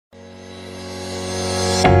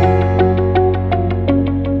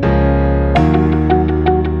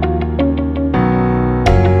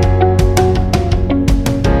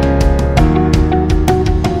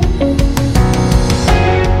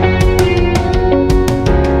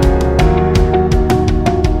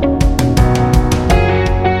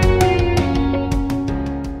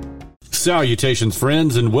Salutations,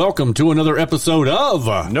 friends, and welcome to another episode of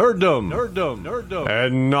Nerddom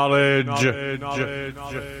and Knowledge.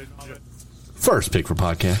 First Pick for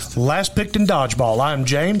Podcast. Last picked in Dodgeball. I am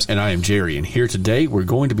James. And I am Jerry, and here today we're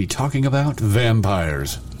going to be talking about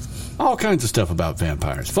vampires. All kinds of stuff about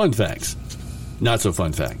vampires. Fun facts. Not so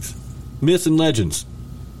fun facts. Myths and legends.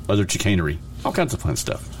 Other chicanery. All kinds of fun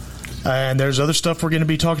stuff. And there's other stuff we're going to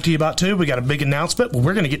be talking to you about, too. We got a big announcement, but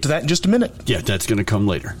we're going to get to that in just a minute. Yeah, that's going to come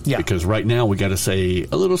later. Yeah. Because right now we got to say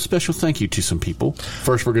a little special thank you to some people.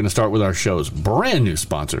 First, we're going to start with our show's brand new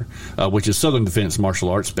sponsor, which is Southern Defense Martial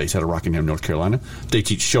Arts, based out of Rockingham, North Carolina. They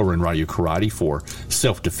teach Shorin Ryu Karate for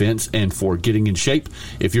self-defense and for getting in shape.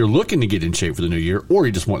 If you're looking to get in shape for the new year, or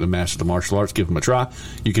you just want to master the martial arts, give them a try.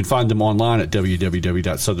 You can find them online at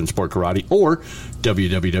www.southernsportkarate or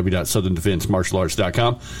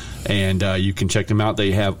www.southerndefensemartialarts.com. And you can check them out.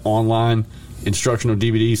 They have online instructional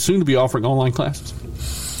DVDs, soon to be offering online classes.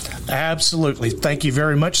 Absolutely. Thank you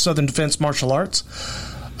very much, Southern Defense Martial Arts.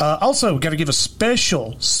 Also, we've got to give a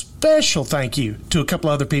special thank you to a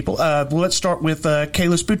couple other people. Let's start with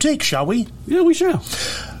Kayla's Boutique, shall we? Yeah, we shall.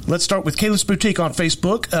 Let's start with Kayla's Boutique on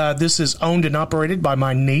Facebook. This is owned and operated by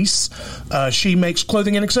my niece. She makes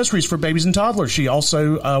clothing and accessories for babies and toddlers. She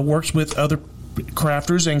also works with other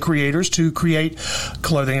crafters and creators to create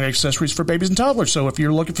clothing and accessories for babies and toddlers. So if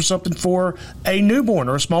you're looking for something for a newborn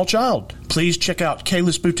or a small child, please check out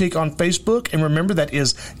Kayla's Boutique on Facebook. And remember, that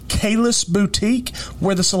is Kayla's Boutique,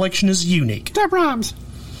 where the selection is unique. That rhymes.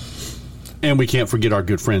 And we can't forget our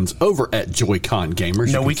good friends over at Joy-Con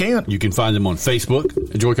Gamers. No, we can't. You can find them on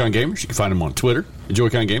Facebook at Joy-Con Gamers. You can find them on Twitter at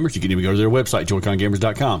Joy-Con Gamers. You can even go to their website,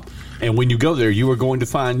 joycongamers.com. And when you go there, you are going to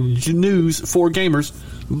find news for gamers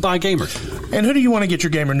by gamers. And who do you want to get your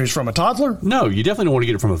gamer news from? A toddler? No, you definitely don't want to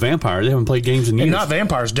get it from a vampire. They haven't played games in years. And not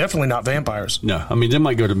vampires. Definitely not vampires. No, I mean, they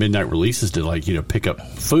might go to midnight releases to, pick up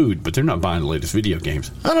food, but they're not buying the latest video games.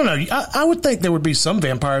 I don't know. I would think there would be some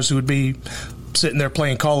vampires who would be sitting there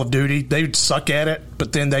playing Call of Duty. They would suck at it,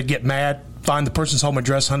 but then they'd get mad, find the person's home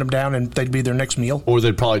address, hunt them down, and they'd be their next meal. Or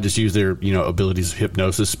they'd probably just use their, abilities of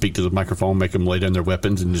hypnosis, speak to the microphone, make them lay down their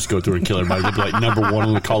weapons, and just go through and kill everybody. They'd be like number one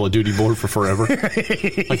on the Call of Duty board for forever.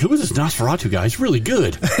 Like, who is this Nosferatu guy? He's really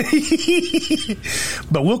good.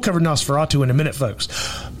 But we'll cover Nosferatu in a minute, folks.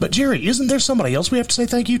 But, Jerry, isn't there somebody else we have to say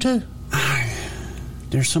thank you to?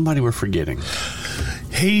 There's somebody we're forgetting.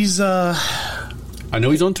 I know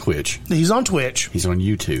he's on Twitch. He's on Twitch. He's on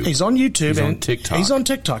YouTube. He's on YouTube. He's on TikTok. He's on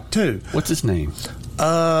TikTok, too. What's his name?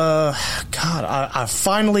 God, I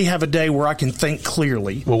finally have a day where I can think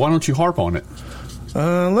clearly. Well, why don't you harp on it?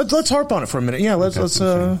 Let's harp on it for a minute. Yeah, let's wait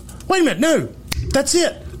a minute. No, that's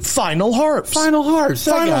it. Final Harps. Final Harps.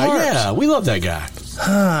 That Final guy. Harps. Yeah, we love that guy.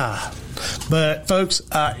 But, folks,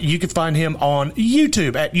 you can find him on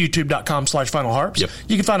YouTube at youtube.com/finalharps. Yep.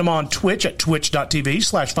 You can find him on Twitch at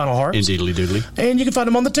twitch.tv/finalharps. Indeedly doodly. And you can find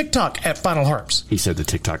him on the TikTok at Final Harps. He said the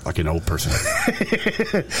TikTok like an old person.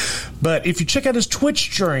 But if you check out his Twitch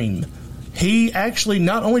stream, he actually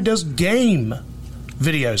not only does game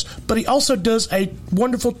videos, but he also does a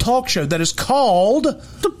wonderful talk show that is called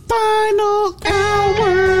The Final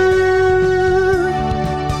Hour.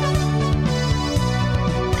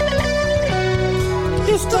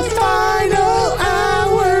 It's the Final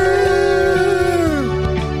Hour.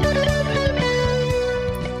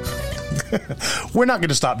 We're not going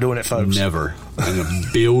to stop doing it, folks. Never in a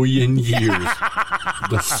billion years.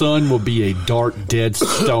 The sun will be a dark, dead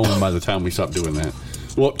stone by the time we stop doing that.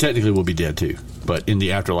 Well, technically we'll be dead too, but in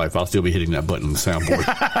the afterlife I'll still be hitting that button on the soundboard.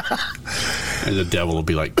 And the devil will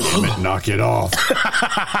be like, damn it, knock it off.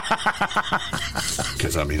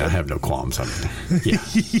 Because, I have no qualms. Yeah,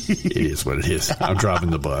 it is what it is. I'm driving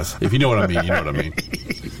the bus. If you know what I mean, you know what I mean.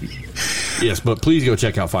 Yes, but please go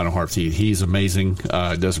check out Final Harps. He's amazing,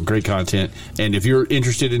 does some great content. And if you're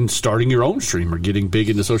interested in starting your own stream or getting big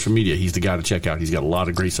into social media, he's the guy to check out. He's got a lot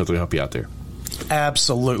of great stuff to help you out there.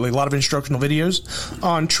 Absolutely. A lot of instructional videos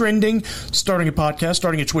on trending, starting a podcast,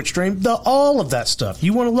 starting a Twitch stream, all of that stuff.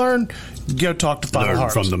 You want to learn? Go talk to Final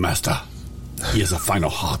Harps. Learn from the master. He is a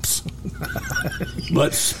Final Hops.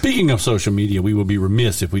 But speaking of social media, we will be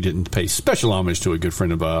remiss if we didn't pay special homage to a good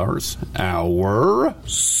friend of ours, our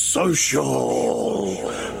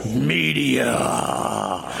social media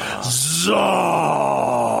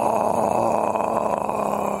czar.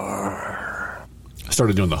 I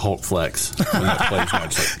started doing the Hulk flex when that plays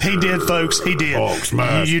much. He did, folks. He did. Hulk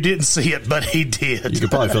smash. You didn't see it, but he did. You could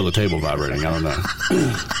probably feel the table vibrating. I don't know.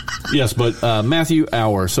 Yes, but Matthew,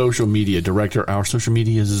 our social media director, our social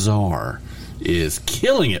media czar, is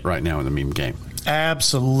killing it right now in the meme game.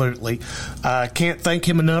 Absolutely. Can't thank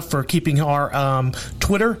him enough for keeping our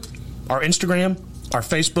Twitter, our Instagram, our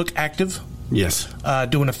Facebook active. Yes.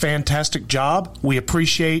 Doing a fantastic job. We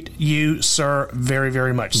appreciate you, sir, very,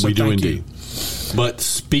 very much. So we do thank indeed. you. But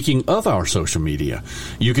speaking of our social media,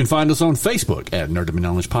 you can find us on Facebook at Nerdom and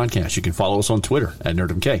Knowledge Podcast. You can follow us on Twitter at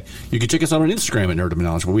NerddomK. You can check us out on Instagram at Nerdom and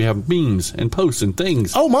Knowledge, where we have memes and posts and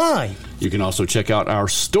things. Oh, my. You can also check out our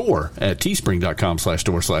store at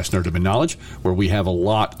teespring.com/store/Nerdom and Knowledge, where we have a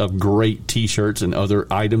lot of great T-shirts and other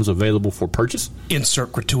items available for purchase.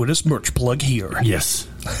 Insert gratuitous merch plug here. Yes.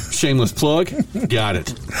 Shameless plug. Got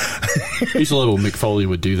it. I used to love when Mick Foley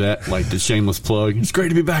would do that, like the shameless plug. It's great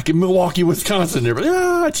to be back in Milwaukee, Wisconsin.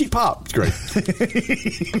 Everybody, cheap pop. It's great.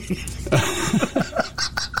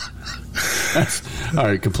 All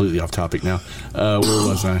right, completely off topic now. Where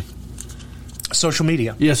was I? Social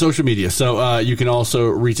media. Yeah, social media. So you can also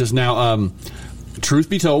reach us now.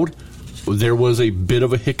 Truth be told, there was a bit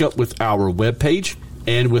of a hiccup with our webpage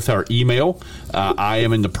and with our email. I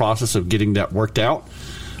am in the process of getting that worked out.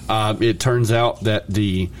 It turns out that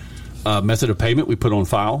the method of payment we put on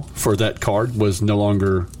file for that card was no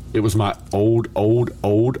longer, it was my old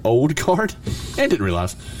card, and didn't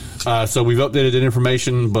realize. So we've updated that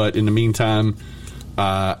information, but in the meantime,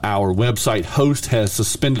 our website host has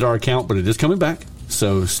suspended our account, but it is coming back,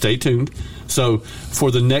 so stay tuned. So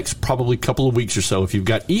for the next probably couple of weeks or so, if you've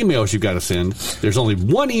got emails you've got to send, there's only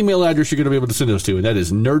one email address you're going to be able to send those to, and that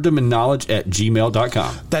is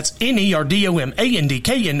nerddomandknowledge@gmail.com. That's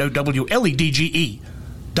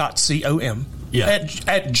NERDOMANDKNOWLEDGE.com. Yeah.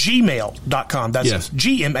 At gmail.com. That's yes.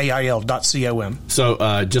 GMAIL.com.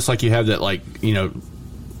 So just like you have that,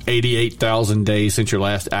 88,000 days since your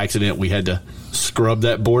last accident, we had to scrub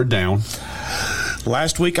that board down.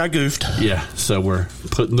 Last week I goofed. Yeah, so we're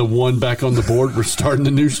putting the one back on the board. We're starting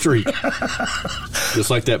a new streak.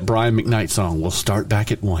 Just like that Brian McKnight song, we'll start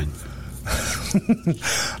back at one.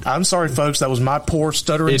 I'm sorry, folks. That was my poor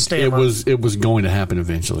stutter and stammer. It was going to happen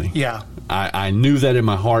eventually. Yeah. I knew that in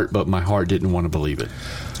my heart, but my heart didn't want to believe it.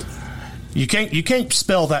 You can't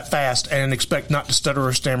spell that fast and expect not to stutter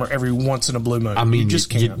or stammer every once in a blue moon. I mean, you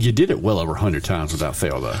just can't. You did it well over 100 times without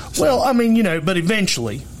fail, though. So. Well, I mean, but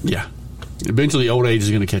eventually. Yeah. Eventually, old age is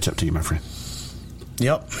going to catch up to you, my friend.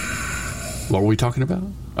 Yep. What were we talking about?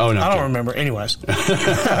 Oh, no. I don't remember. Anyways. But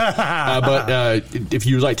if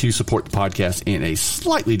you would like to support the podcast in a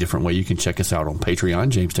slightly different way, you can check us out on Patreon.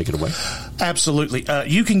 James, take it away. Absolutely.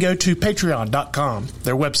 You can go to patreon.com,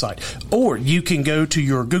 their website, or you can go to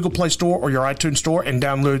your Google Play Store or your iTunes Store and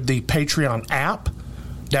download the Patreon app.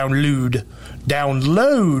 Download.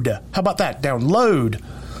 How about that? Download.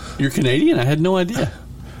 You're Canadian? I had no idea.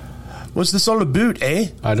 What's this all about, eh?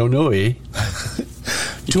 I don't know, eh?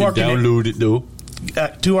 You can download it, though.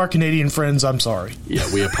 To our Canadian friends, I'm sorry.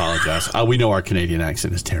 Yeah, we apologize. We know our Canadian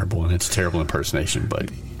accent is terrible, and it's a terrible impersonation,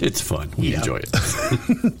 but it's fun. We enjoy it.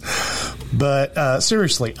 But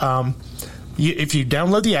seriously, if you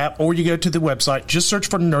download the app or you go to the website, just search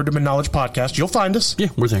for Nerdom and Knowledge Podcast. You'll find us. Yeah,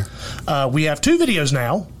 we're there. We have 2 videos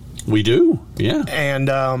now. We do, yeah. And,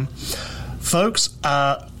 folks,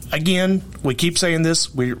 again, we keep saying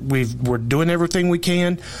this. We're doing everything we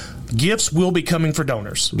can. Gifts will be coming for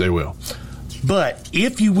donors. They will. But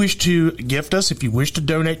if you wish to gift us, if you wish to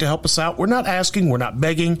donate to help us out, we're not asking, we're not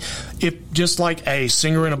begging. If just like a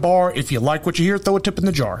singer in a bar, if you like what you hear, throw a tip in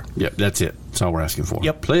the jar. Yep, that's it. That's all we're asking for.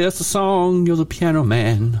 Yep. Play us a song, you're the piano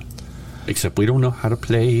man. Except we don't know how to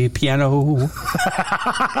play piano.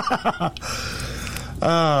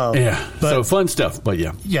 Yeah. So fun stuff, but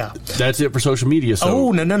yeah. Yeah. That's it for social media.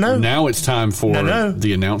 So no. Now it's time for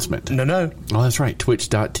the announcement. No. Oh, that's right.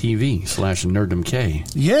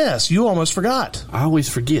 Twitch.tv/NerddomK. Yes, you almost forgot. I always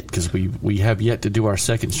forget because we have yet to do our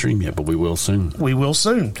second stream yet, but we will soon. We will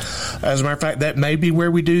soon. As a matter of fact, that may be where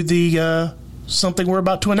we do the something we're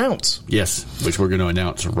about to announce. Yes, which we're going to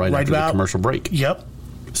announce right after the commercial break. Yep.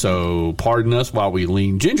 So pardon us while we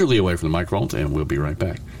lean gingerly away from the microphones, and we'll be right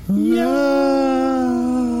back.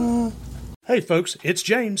 Yeah. Hey, folks, it's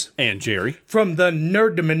James. And Jerry. From the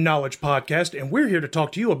Nerddom and Knowledge Podcast, and we're here to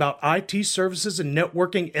talk to you about IT Services and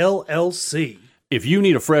Networking, LLC. If you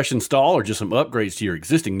need a fresh install or just some upgrades to your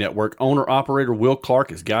existing network, owner-operator Will Clark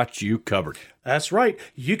has got you covered. That's right.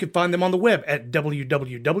 You can find them on the web at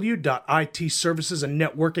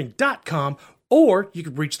www.itservicesandnetworking.com, or you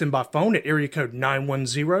can reach them by phone at area code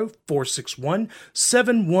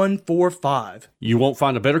 910-461-7145. You won't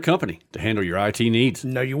find a better company to handle your IT needs.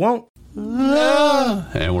 No, you won't.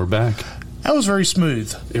 And we're back. That was very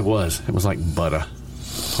smooth. It was. It was like butter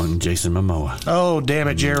on Jason Momoa. Oh, damn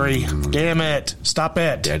it, Jerry. Damn it. Stop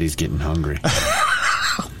it. Daddy's getting hungry.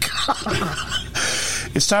 Oh, God.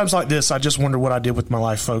 It's times like this I just wonder what I did with my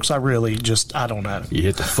life, folks. I don't know. You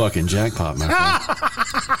hit the fucking jackpot, my friend.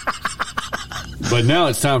 But now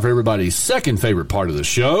it's time for everybody's second favorite part of the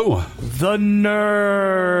show. The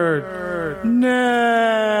Nerd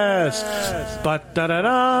Nest. Ba-da-da-da.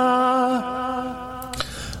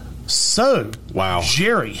 So, Wow.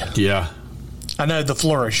 Jerry. Yeah. I know the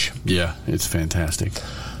flourish. Yeah, it's fantastic.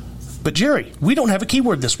 But, Jerry, we don't have a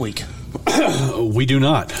keyword this week. We do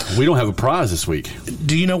not. We don't have a prize this week.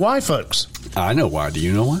 Do you know why, folks? I know why. Do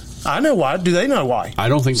you know why? I know why. Do they know why? I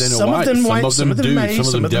don't think they know Some why. Of them might, some of them do. may, Some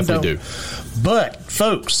of them definitely don't. do. But,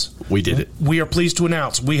 folks, We did it. we are pleased to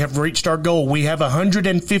announce we have reached our goal. We have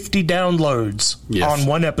 150 downloads on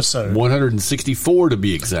one episode. 164 to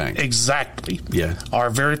be exact. Exactly. Yeah. Our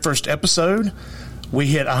very first episode, we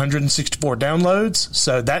hit 164 downloads,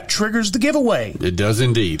 so that triggers the giveaway. It does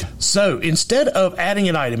indeed. So instead of adding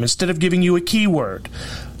an item, instead of giving you a keyword,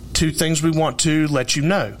 2 things we want to let you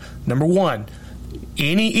know. Number 1,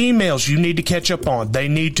 any emails you need to catch up on, they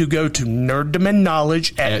need to go to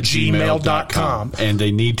nerddomandknowledge@gmail.com. And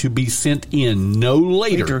they need to be sent in no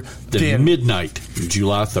later than midnight,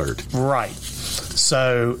 July 3rd. Right.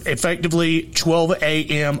 So effectively 12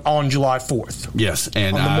 a.m. on July 4th. Yes,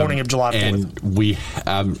 and On the morning of July 4th.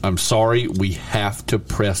 And I'm sorry, we have to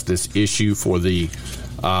press this issue for the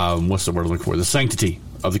what's the word I'm looking for? The sanctity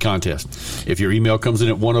of the contest. If your email comes in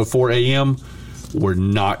at 1:04 a.m., we're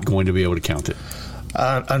not going to be able to count it.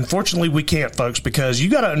 Unfortunately, we can't, folks, because you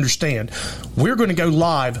got to understand, we're going to go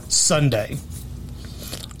live Sunday.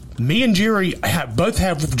 Me and Jerry both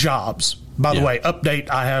have jobs. By the way, update,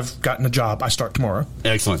 I have gotten a job. I start tomorrow.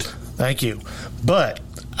 Excellent. Thank you. But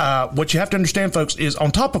what you have to understand, folks, is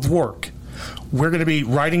on top of work, we're going to be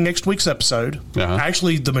writing next week's episode.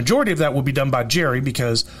 Actually, the majority of that will be done by Jerry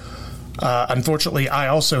because, unfortunately, I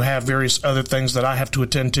also have various other things that I have to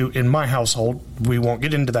attend to in my household. We won't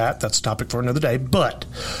get into that. That's a topic for another day. But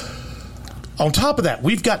on top of that,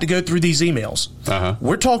 we've got to go through these emails.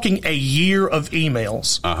 We're talking a year of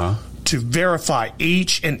emails. To verify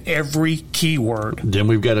each and every keyword. Then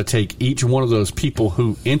we've got to take each one of those people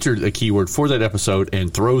who entered a keyword for that episode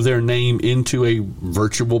and throw their name into a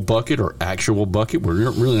virtual bucket or actual bucket. We're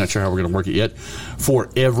really not sure how we're going to work it yet for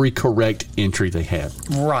every correct entry they had.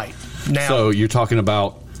 Right. Now, so you're talking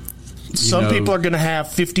about some people are going to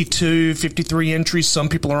have 52, 53 entries. Some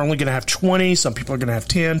people are only going to have 20. Some people are going to have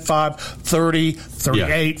 10, 5, 30,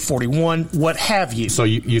 38, 41, what have you. So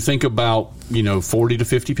you think about, 40 to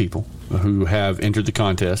 50 people who have entered the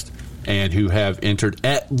contest and who have entered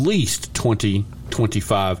at least 20,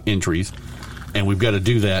 25 entries. And we've got to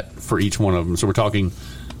do that for each one of them. So we're talking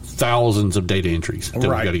thousands of data entries that we've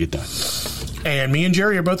got to get done. And me and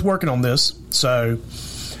Jerry are both working on this. So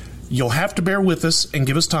you'll have to bear with us and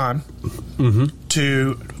give us time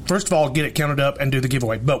to, first of all, get it counted up and do the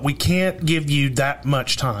giveaway. But we can't give you that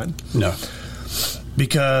much time. No.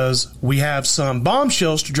 Because we have some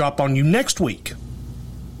bombshells to drop on you next week.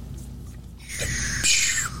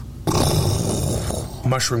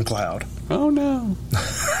 Mushroom cloud. Oh, no.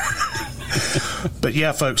 But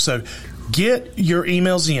yeah, folks, so get your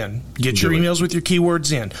emails in. Get your emails with your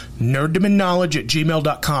keywords in.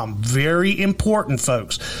 nerddomandknowledge@gmail.com. Very important,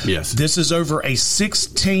 folks. Yes. This is over a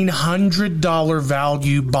 $1,600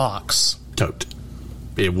 value box. Tote.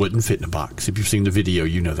 It wouldn't fit in a box. If you've seen the video,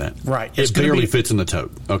 you know that. Right. It barely fits in the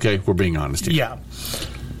tote. Okay? We're being honest here. Yeah.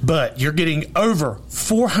 But you're getting over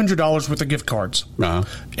 $400 worth of gift cards.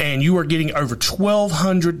 And you are getting over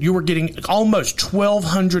 $1,200. You are getting almost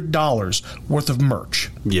 $1,200 worth of merch.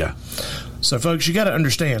 Yeah. So, folks, you got to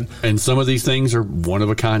understand. And some of these things are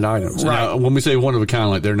one-of-a-kind items. Right. Now, when we say one-of-a-kind,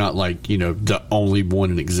 like they're not like, the only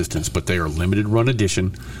one in existence, but they are limited run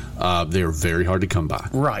edition. They are very hard to come by.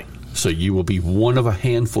 Right. So you will be one of a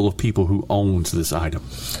handful of people who owns this item.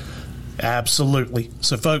 Absolutely.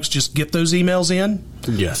 So, folks, just get those emails in.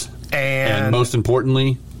 Yes. And most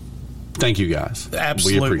importantly, thank you guys.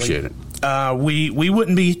 Absolutely. We appreciate it. We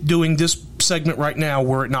wouldn't be doing this segment right now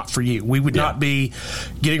were it not for you. We would not be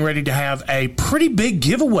getting ready to have a pretty big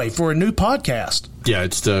giveaway for a new podcast. Yeah,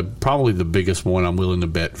 it's probably the biggest one I'm willing to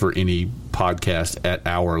bet for any podcast at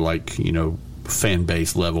our, fan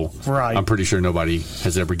base level. Right. I'm pretty sure nobody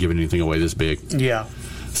has ever given anything away this big. Yeah.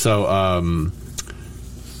 So,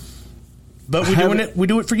 but we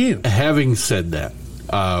do it for you. Having said that,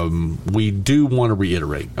 we do want to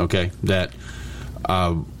reiterate, okay, that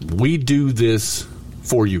we do this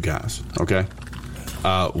for you guys, okay?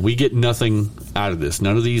 We get nothing out of this.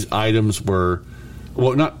 None of these items were,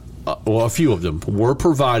 a few of them were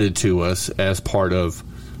provided to us as part of,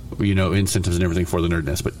 incentives and everything for the Nerd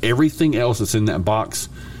Nest. But everything else that's in that box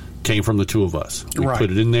came from the two of us. We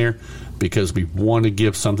put it in there because we want to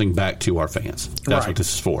give something back to our fans. That's what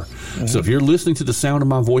this is for. So if you're listening to the sound of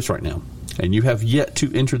my voice right now and you have yet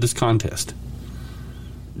to enter this contest,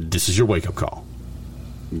 this is your wake-up call.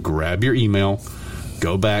 Grab your email,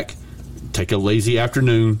 go back, take a lazy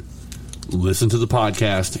afternoon, listen to the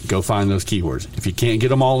podcast, go find those keywords. If you can't get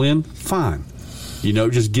them all in, fine.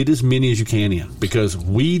 Just get as many as you can in, because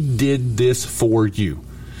we did this for you.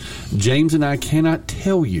 James and I cannot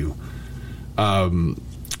tell you, and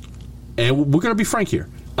we're going to be frank here,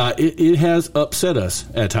 it has upset us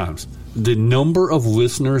at times, the number of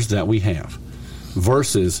listeners that we have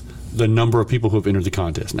versus the number of people who have entered the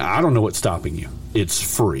contest. Now, I don't know what's stopping you. It's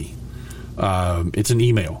free. It's an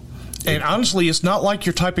email. And honestly, it's not like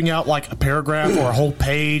you're typing out like a paragraph or a whole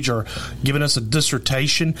page or giving us a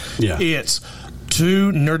dissertation. Yeah. It's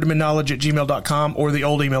to nerdomandknowledge@gmail.com or the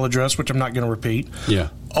old email address, which I'm not going to repeat. Yeah.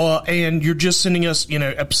 And you're just sending us,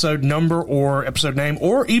 episode number or episode name,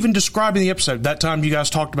 or even describing the episode. That time you guys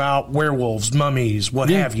talked about werewolves, mummies, what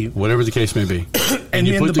have you. Whatever the case may be. And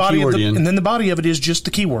you then put the keyword in. And then the body of it is just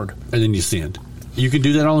the keyword. And then you send. You can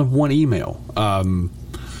do that all in one email.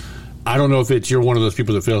 I don't know if you're one of those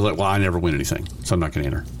people that feels like, well, I never win anything, so I'm not going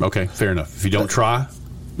to enter. Okay, fair enough. If you don't try,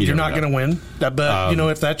 you're not going to win. But,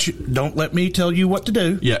 if that's don't let me tell you what to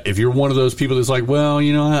do. Yeah, if you're one of those people that's like, well,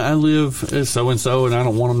 I live as so-and-so, and I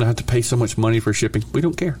don't want them to have to pay so much money for shipping. We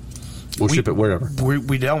don't care. We'll ship it wherever.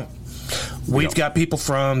 We don't. We've got people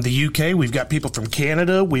from the UK. We've got people from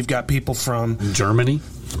Canada. We've got people from Germany.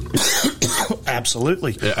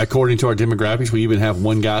 Absolutely. According to our demographics, we even have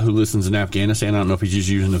one guy who listens in Afghanistan. I don't know if he's just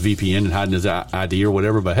using a VPN and hiding his ID or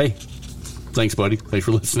whatever, but hey, thanks, buddy. Thanks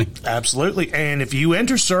for listening. Absolutely. And if you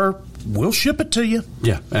enter, sir, we'll ship it to you.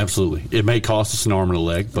 Yeah, absolutely. It may cost us an arm and a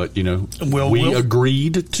leg, but, we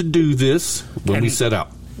agreed to do this when we set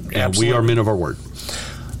out. And absolutely. We are men of our word.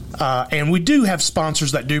 And we do have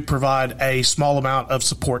sponsors that do provide a small amount of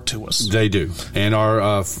support to us. They do. And our,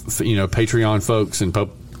 Patreon folks and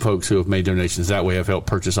folks who have made donations that way have helped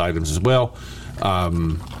purchase items as well.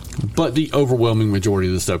 But the overwhelming majority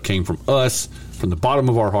of the stuff came from us, from the bottom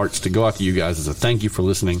of our hearts, to go out to you guys as a thank you for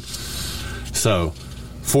listening. So,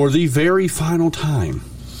 for the very final time,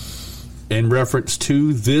 in reference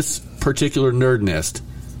to this particular Nerd Nest,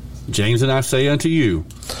 James and I say unto you,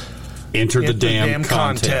 enter the damn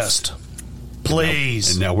contest.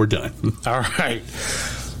 Please. And now we're done. All right.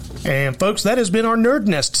 And, folks, that has been our Nerd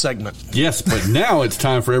Nest segment. Yes, but now it's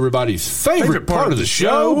time for everybody's favorite part of the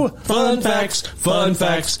show. Fun facts,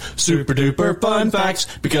 super duper fun facts,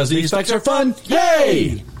 because these facts are fun.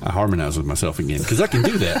 Yay! I harmonize with myself again, because I can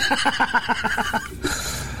do that.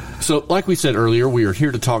 So, like we said earlier, we are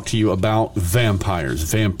here to talk to you about vampires,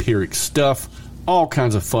 vampiric stuff, all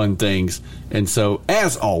kinds of fun things. And so,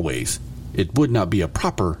 as always, it would not be a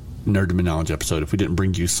proper Nerd and Knowledge episode if we didn't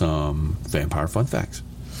bring you some vampire fun facts.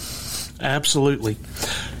 Absolutely.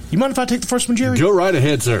 You mind if I take the first one, Jerry? Go right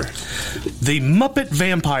ahead, sir. The Muppet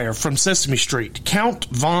Vampire from Sesame Street, Count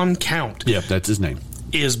Von Count. Yep, that's his name.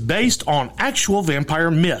 Is based on actual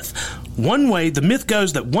vampire myth. The myth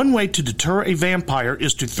goes that one way to deter a vampire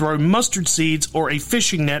is to throw mustard seeds or a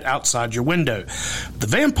fishing net outside your window. The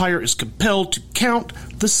vampire is compelled to count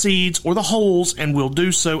the seeds or the holes and will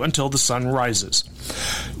do so until the sun rises.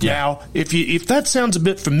 Yeah. Now, if that sounds a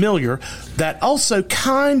bit familiar, that also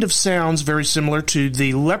kind of sounds very similar to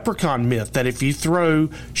the leprechaun myth, that if you throw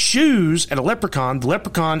shoes at a leprechaun, the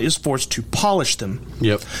leprechaun is forced to polish them.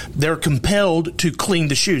 Yep. They're compelled to clean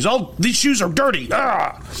the shoes. Oh, these shoes are dirty.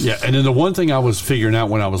 Ah! Yeah, and then the one thing I was figuring out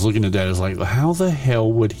when I was looking at that is like, how the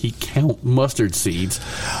hell would he count mustard seeds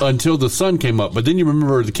until the sun came up? But then you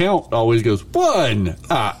remember the count always goes 1,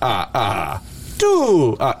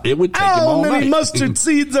 2. It would take him all night. How many mustard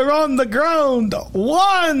seeds are on the ground?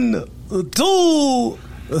 1, 2,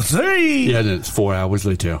 3. Yeah, then it's 4 hours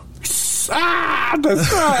later. The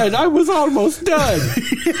sun! I was almost done.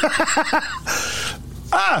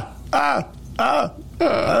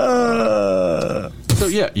 So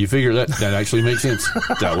yeah, you figure that actually makes sense.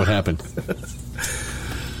 That would happen.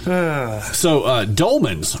 So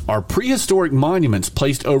dolmens are prehistoric monuments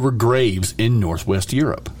placed over graves in Northwest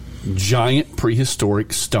Europe. Giant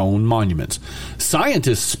prehistoric stone monuments.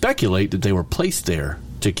 Scientists speculate that they were placed there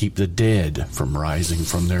to keep the dead from rising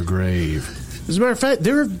from their grave. As a matter of fact,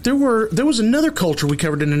 there was another culture we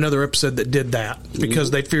covered in another episode that did that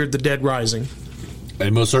because they feared the dead rising.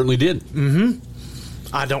 They most certainly did. Mm-hmm.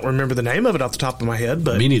 I don't remember the name of it off the top of my head,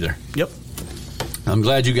 but me neither. Yep. I'm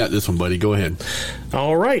glad you got this one, buddy. Go ahead.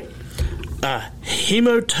 All right.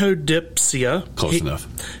 Hematodipsia. Close enough.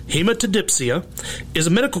 Hematodipsia is a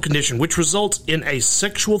medical condition which results in a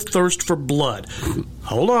sexual thirst for blood.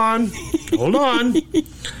 Hold on.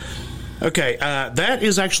 Okay, that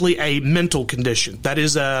is actually a mental condition. That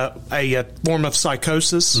is a form of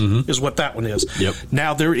psychosis, is what that one is. Yep.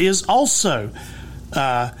 Now, there is also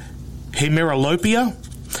hemerolopia.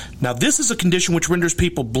 Now, this is a condition which renders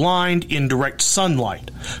people blind in direct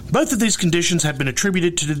sunlight. Both of these conditions have been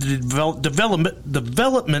attributed to the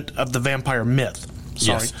development of the vampire myth.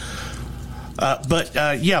 Sorry.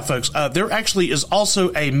 Yes. Folks, there actually is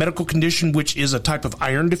also a medical condition which is a type of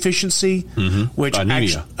iron deficiency, which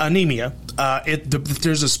anemia.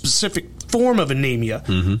 There's a specific form of anemia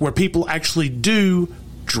where people actually do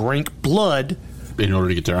drink blood in order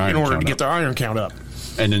to get their iron count up.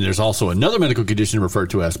 And then there's also another medical condition referred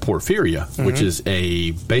to as porphyria, which is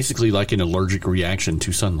basically like an allergic reaction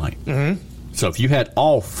to sunlight. So if you had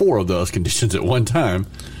all four of those conditions at one time,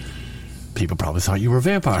 people probably thought you were a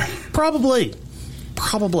vampire. Probably.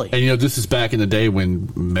 And, this is back in the day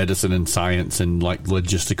when medicine and science and,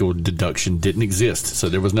 logistical deduction didn't exist. So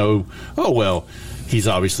there was no, he's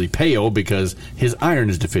obviously pale because his iron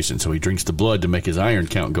is deficient, so he drinks the blood to make his iron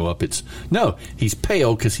count go up. No, he's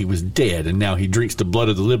pale because he was dead, and now he drinks the blood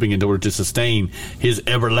of the living in order to sustain his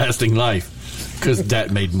everlasting life. Because that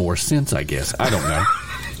made more sense, I guess. I don't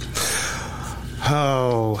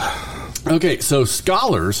know. Okay, so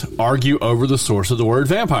scholars argue over the source of the word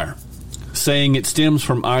vampire, saying it stems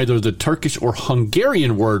from either the Turkish or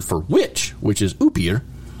Hungarian word for witch, which is upir,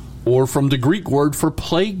 or from the Greek word for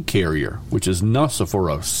plague carrier, which is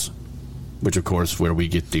Nosophoros, which, of course, where we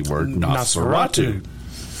get the word Nosferatu.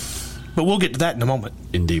 But we'll get to that in a moment.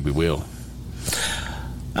 Indeed, we will.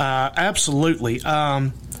 Absolutely.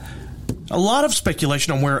 A lot of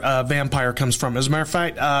speculation on where vampire comes from. As a matter of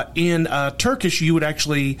fact, in Turkish, you would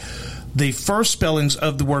actually... The first spellings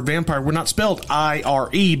of the word vampire were not spelled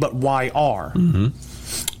I-R-E, but Y-R.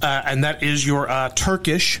 And that is your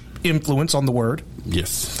Turkish influence on the word.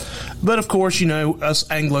 Yes. But, of course,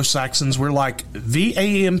 us Anglo-Saxons, we're like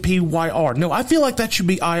V-A-M-P-Y-R. No, I feel like that should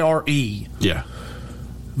be I-R-E. Yeah.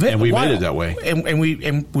 And we made it that way. And we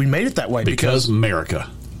made it that way. Because America.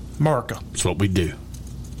 That's what we do.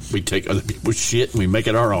 We take other people's shit and we make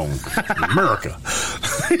it our own. America.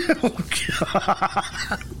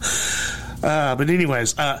 But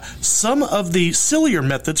anyways, some of the sillier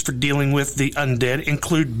methods for dealing with the undead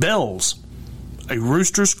include bells, a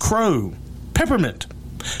rooster's crow, peppermint,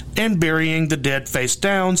 and burying the dead face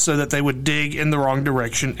down so that they would dig in the wrong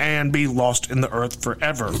direction and be lost in the earth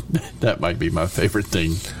forever. That might be my favorite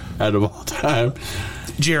thing out of all time.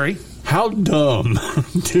 Jerry? How dumb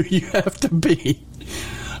do you have to be?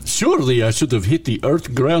 Surely I should have hit the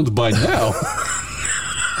earth ground by now.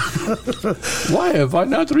 Why have I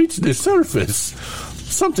not reached the surface?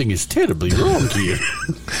 Something is terribly wrong here.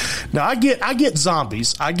 Now, I get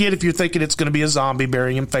zombies. I get if you're thinking it's going to be a zombie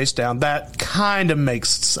burying him face down. That kind of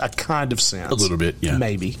makes a kind of sense. A little bit, yeah.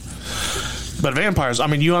 Maybe. But vampires,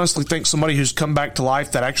 you honestly think somebody who's come back to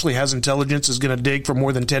life that actually has intelligence is going to dig for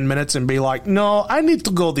more than 10 minutes and be like, no, I need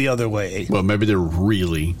to go the other way? Well, maybe they're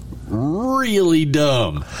really, really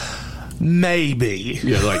dumb. Maybe.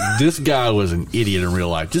 Yeah, like, this guy was an idiot in real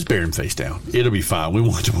life. Just bury him face down. It'll be fine. We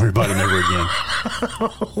won't have to worry about him ever again.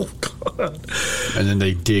 Oh, God. And then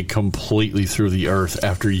they dig completely through the earth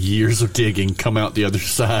after years of digging, come out the other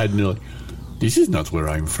side, and they're like, this is not where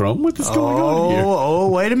I'm from. What is going on here?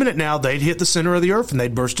 Oh, wait a minute now. They'd hit the center of the earth and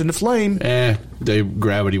they'd burst into flame.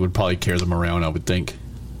 Gravity would probably carry them around, I would think.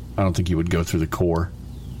 I don't think you would go through the core.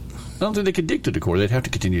 I don't think they could dig through the core. They'd have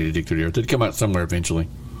to continue to dig through the earth. They'd come out somewhere eventually,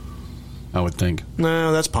 I would think.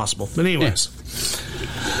 No, that's possible. But anyways,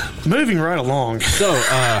 moving right along. So,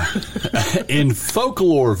 in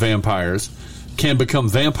folklore, vampires can become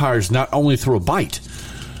vampires not only through a bite.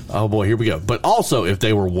 Oh, boy, here we go. But also if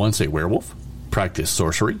they were once a werewolf, practiced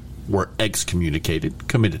sorcery, were excommunicated,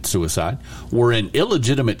 committed suicide, were an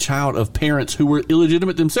illegitimate child of parents who were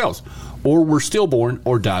illegitimate themselves, or were stillborn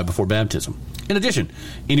or died before baptism. In addition,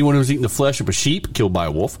 anyone who was eating the flesh of a sheep killed by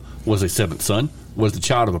a wolf, was a seventh son, was the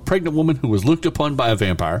child of a pregnant woman who was looked upon by a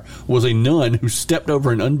vampire, was a nun who stepped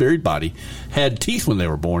over an unburied body, had teeth when they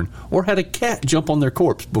were born, or had a cat jump on their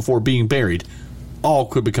corpse before being buried, all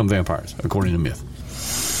could become vampires, according to myth.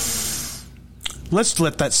 Let's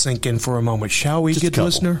let that sink in for a moment, shall we, good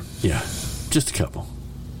listener? Yeah, just a couple.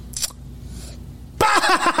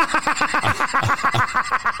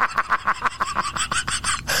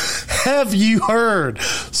 Have you heard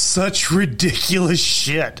such ridiculous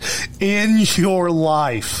shit in your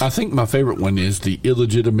life? I think my favorite one is the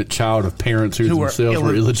illegitimate child of parents who themselves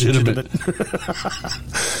were illegitimate.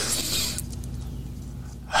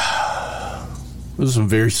 Those are some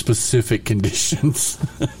very specific conditions.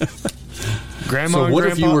 Grandma So and what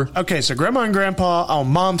grandpa. if you were- Okay, so grandma and grandpa on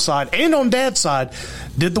mom's side and on dad's side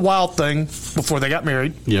did the wild thing before they got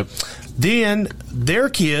married. Yep. Then their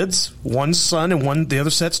kids, one's son and the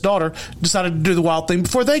other set's daughter, decided to do the wild thing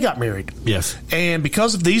before they got married. Yes. And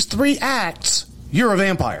because of these 3 acts, you're a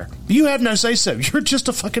vampire. You have no say-so. You're just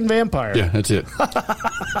a fucking vampire. Yeah, that's it.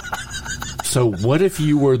 So what if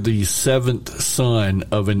you were the 7th son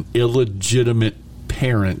of an illegitimate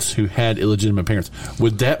parents who had illegitimate parents?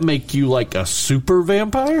 Would that make you like a super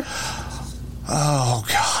vampire? Oh,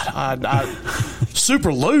 God. I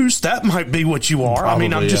super loose, that might be what you are. I mean,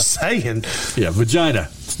 I'm Probably, just saying. Yeah, vagina.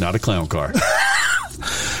 It's not a clown car.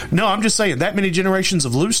 No, I'm just saying that many generations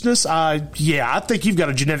of looseness. I think you've got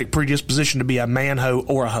a genetic predisposition to be a man hoe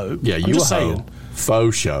or a hoe. Yeah, I'm you a just hoe. saying.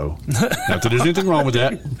 Faux show. Not that there's anything wrong with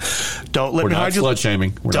that. Don't let We're me not hide your slut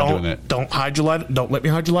shaming. We're not doing that. Don't hide your light. Don't let me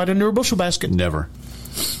hide your light under a bushel basket. Never.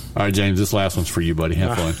 All right, James, this last one's for you, buddy.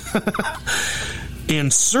 Have fun.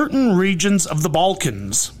 In certain regions of the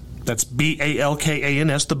Balkans, that's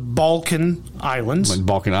Balkans, the Balkan Islands. Like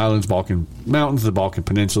Balkan Islands, Balkan Mountains, the Balkan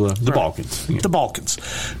Peninsula, the Balkans. Yeah. The Balkans.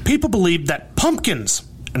 People believed that pumpkins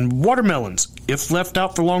and watermelons, if left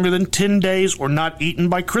out for longer than 10 days or not eaten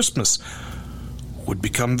by Christmas, would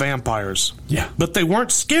become vampires. Yeah. But they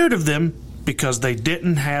weren't scared of them because they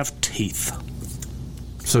didn't have teeth.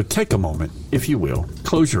 So take a moment, if you will.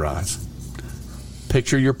 Close your eyes.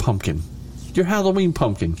 Picture your pumpkin, your Halloween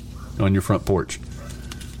pumpkin, on your front porch.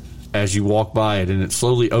 As you walk by it, and it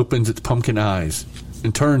slowly opens its pumpkin eyes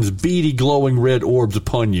and turns beady, glowing red orbs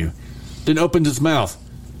upon you, then opens its mouth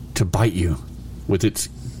to bite you with its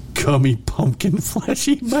gummy pumpkin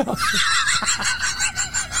fleshy mouth.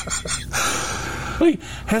 Wait,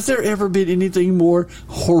 has there ever been anything more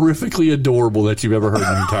horrifically adorable that you've ever heard in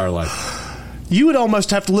your entire life? You would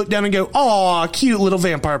almost have to look down and go, "Aw, cute little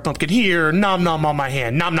vampire pumpkin. Here, nom nom on my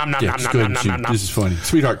hand. Nom nom nom Yeah, nom just nom go ahead nom and nom shoot. nom." This is funny.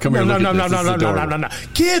 Sweetheart, come here. No, Look no, at no, this. no, This no, is no, no, adorable. no, no.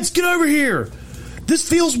 Kids, get over here. This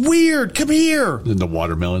feels weird. Come here. Then the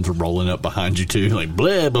watermelons are rolling up behind you, too. Like,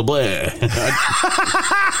 blah, blah, blah.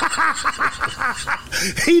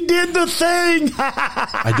 He did the thing.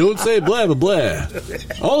 I don't say blah, blah, blah.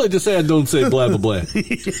 All I just say, I don't say blah, blah, blah.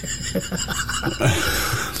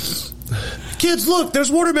 Kids, look,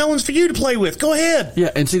 there's watermelons for you to play with. Go ahead.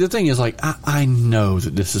 Yeah, and see, the thing is, like, I know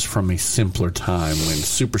that this is from a simpler time when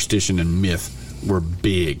superstition and myth were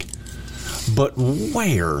big. But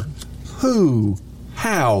where, who,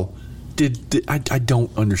 how did I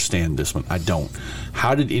don't understand this one. I don't.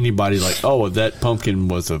 How did anybody like, oh, that pumpkin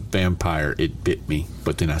was a vampire. It bit me,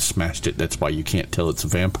 but then I smashed it. That's why you can't tell it's a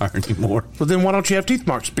vampire anymore. Well, then why don't you have teeth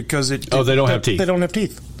marks? Because Oh, they don't have teeth. They don't have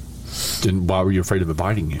teeth. Then why were you afraid of it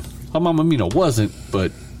biting you? I mean, it wasn't,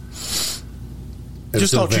 but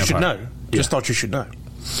Just thought you should know. Yeah. Just thought you should know.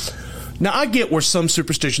 Now, I get where some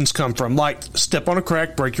superstitions come from, like step on a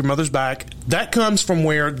crack, break your mother's back. That comes from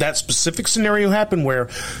where that specific scenario happened where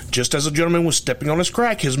just as a gentleman was stepping on his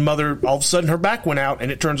crack, his mother, all of a sudden, her back went out,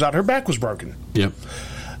 and it turns out her back was broken. Yep.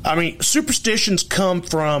 I mean, superstitions come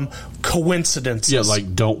from coincidences. Yeah,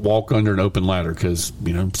 like don't walk under an open ladder because,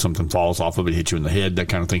 something falls off of it, hit you in the head. That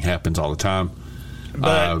kind of thing happens all the time.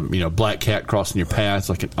 But, black cat crossing your path,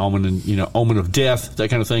 like an omen, omen of death, that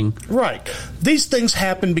kind of thing. right. These things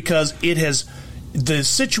happen because the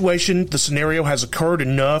situation, the scenario has occurred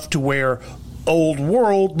enough to where old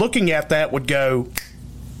world looking at that would go,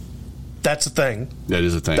 that's a thing. That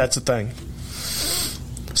is a thing. That's a thing.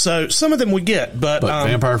 So some of them we get, but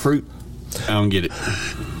vampire fruit, I don't get it.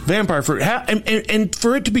 vampire fruit. And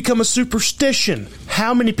for it to become a superstition,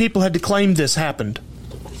 how many people had to claim this happened?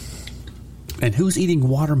 And who's eating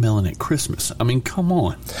watermelon at Christmas? I mean, come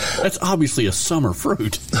on. That's obviously a summer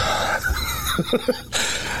fruit.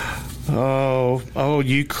 Oh,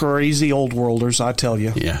 you crazy old worlders, I tell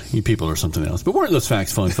you. Yeah, you people are something else. But weren't those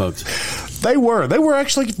facts fun, folks? They were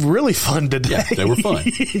actually really fun today. Yeah, they were fun.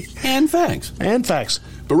 And facts. And facts.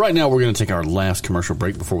 But right now, we're going to take our last commercial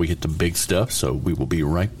break before we hit the big stuff. So we will be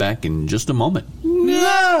right back in just a moment.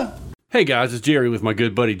 Yeah. Hey guys, it's Jerry with my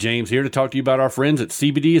good buddy James here to talk to you about our friends at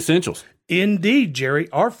CBD Essentials. Indeed, Jerry.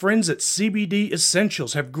 Our friends at CBD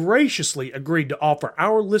Essentials have graciously agreed to offer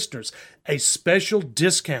our listeners a special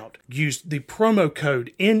discount. Use the promo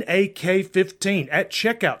code NAK15 at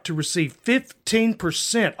checkout to receive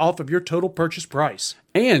 15% off of your total purchase price.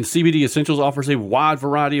 And CBD Essentials offers a wide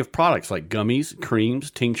variety of products like gummies,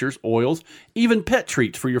 creams, tinctures, oils, even pet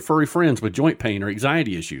treats for your furry friends with joint pain or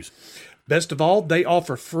anxiety issues. Best of all, they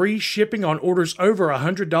offer free shipping on orders over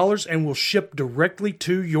 $100 and will ship directly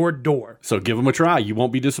to your door. So give them a try. You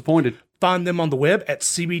won't be disappointed. Find them on the web at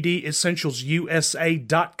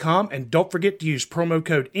cbdessentialsusa.com, and don't forget to use promo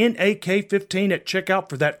code NAK15 at checkout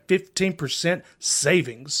for that 15%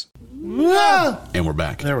 savings. And we're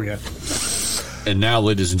back. There we go. And now,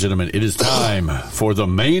 ladies and gentlemen, it is time for the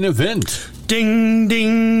main event. Ding,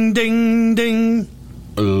 ding, ding, ding.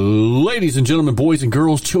 Ladies and gentlemen, boys and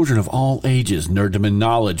girls, children of all ages, Nerddom and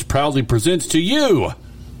Knowledge proudly presents to you,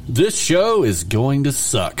 This Show is Going to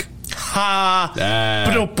Suck. Ha!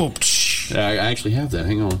 I actually have that.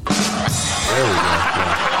 Hang on. There we go.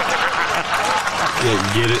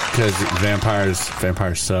 Yeah, get it? Because vampires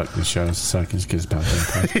suck. The show suck is because it's about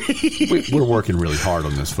vampires. We're working really hard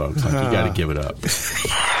on this, folks. Like, you got to give it up.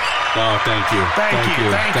 Oh, thank you.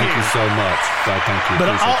 Thank you so much. Thank you. But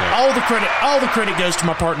all the credit goes to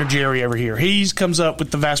my partner Jerry over here. He comes up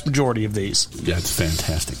with the vast majority of these. Yeah, it's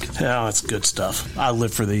fantastic. Oh, it's good stuff. I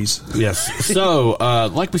live for these. Yes. So,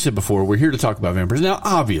 like we said before, we're here to talk about vampires. Now,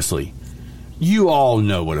 obviously, you all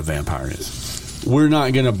know what a vampire is. We're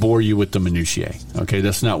not going to bore you with the minutiae. Okay,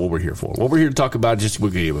 that's not what we're here for. What we're here to talk about is we're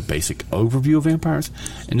going to give a basic overview of vampires,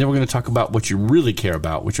 and then we're going to talk about what you really care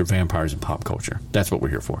about, which are vampires in pop culture. That's what we're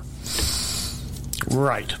here for.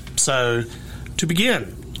 Right. So, to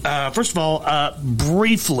begin, first of all,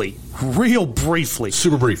 real briefly.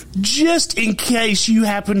 Super brief. Just in case you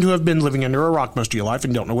happen to have been living under a rock most of your life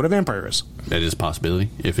and don't know what a vampire is. That is a possibility.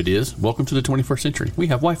 If it is, welcome to the 21st century. We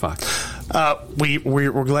have Wi-Fi.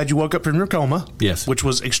 We're glad you woke up from your coma. Yes. Which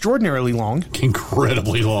was extraordinarily long.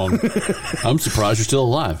 Incredibly long. I'm surprised you're still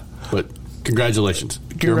alive, but congratulations.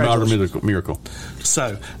 You're a modern miracle.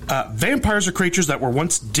 So, vampires are creatures that were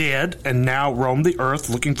once dead and now roam the earth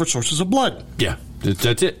looking for sources of blood. Yeah,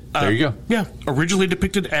 that's it. There you go. Yeah. Originally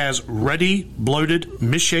depicted as ruddy, bloated,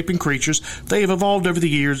 misshapen creatures, they have evolved over the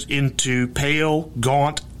years into pale,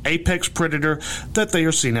 gaunt, apex predator that they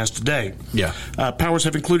are seen as today. Yeah. Powers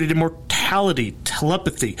have included immortality,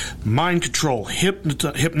 telepathy, mind control,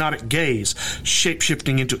 hypnotic gaze,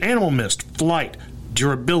 shape-shifting into animal mist, flight,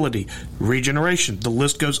 durability, regeneration. The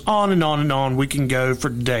list goes on and on and on. We can go for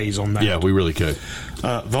days on that. Yeah, we really could.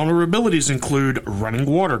 Vulnerabilities include running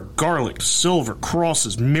water, garlic, silver,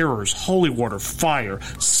 crosses, mirrors, holy water, fire,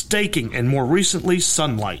 staking, and more recently,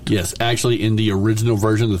 sunlight. Yes, actually, in the original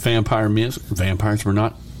version of the vampire myth, vampires were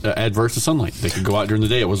not adverse to sunlight. They could go out during the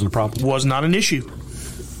day. It wasn't a problem. Was not an issue.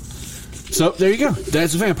 So, there you go.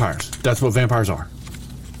 That's vampires. That's what vampires are.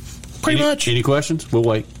 Pretty much. Any questions? We'll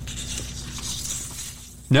wait.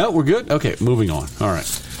 No, we're good? Okay, moving on. All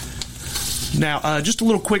right. Now, just a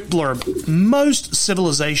little quick blurb. Most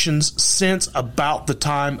civilizations since about the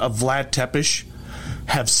time of Vlad Tepes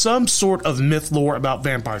have some sort of myth lore about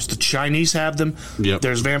vampires. The Chinese have them. Yep.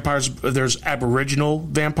 There's vampires. There's Aboriginal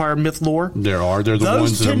vampire myth lore. There are. They're the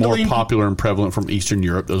ones that are more popular and prevalent from Eastern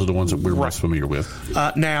Europe. Those are the ones that we're most familiar with.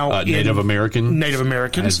 Native American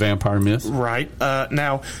as vampire myth. Right.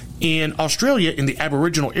 Now, in Australia, in the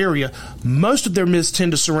Aboriginal area, most of their myths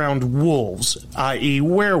tend to surround wolves, i.e.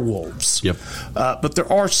 werewolves. Yep. But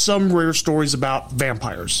there are some rare stories about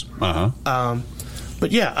vampires.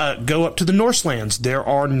 But yeah, go up to the Norse lands. There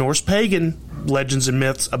are Norse pagan legends and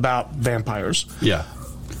myths about vampires. Yeah.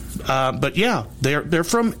 But yeah,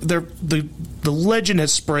 the legend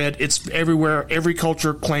has spread. It's everywhere. Every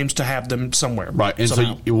culture claims to have them somewhere. Right. And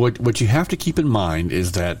somehow. so what you have to keep in mind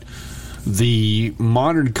is that the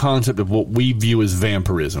modern concept of what we view as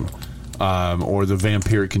vampirism, or the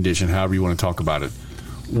vampiric condition, however you want to talk about it,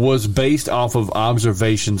 was based off of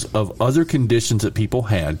observations of other conditions that people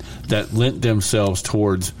had that lent themselves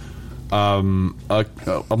towards a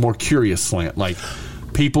more curious slant. Like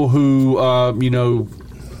people who,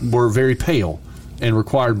 were very pale and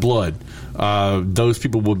required blood. Those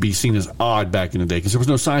people would be seen as odd back in the day because there was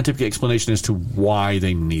no scientific explanation as to why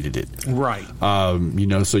they needed it. Right.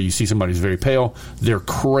 So you see somebody who's very pale, they're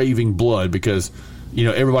craving blood because,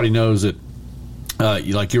 everybody knows that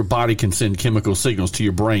your body can send chemical signals to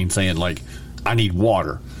your brain saying, like, I need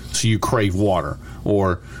water, so you crave water.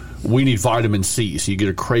 Or we need vitamin C, so you get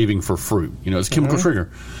a craving for fruit. It's a chemical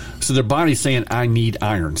trigger. So their body's saying, I need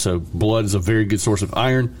iron. So blood is a very good source of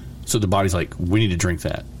iron. So the body's like, we need to drink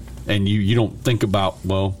that. And you don't think about,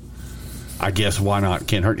 well, I guess why not?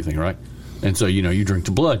 Can't hurt anything, right? And so, you drink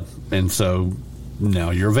the blood. And so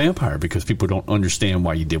now you're a vampire because people don't understand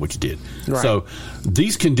why you did what you did. Right. So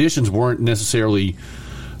these conditions weren't necessarily,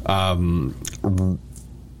 confined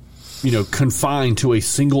to a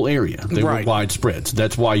single area. They were widespread. So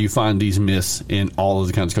that's why you find these myths in all of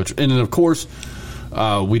the kinds of cultures. And then, of course,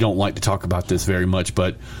 we don't like to talk about this very much,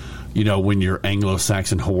 but, when your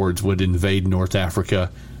Anglo-Saxon hordes would invade North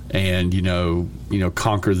Africa and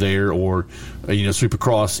conquer there, or sweep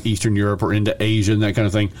across Eastern Europe or into Asia and that kind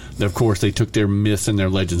of thing. Then, of course, they took their myths and their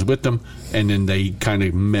legends with them, and then they kind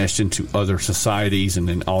of meshed into other societies, and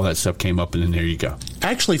then all that stuff came up, and then there you go.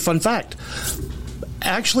 Actually, fun fact.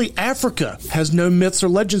 Africa has no myths or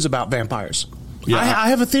legends about vampires. Yeah, I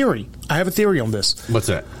have a theory. I have a theory on this. What's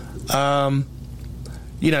that?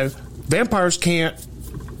 Vampires can't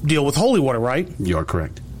deal with holy water, right? You are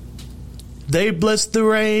correct. They bless the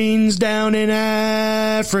rains down in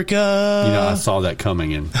Africa. I saw that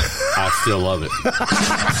coming, and I still love it.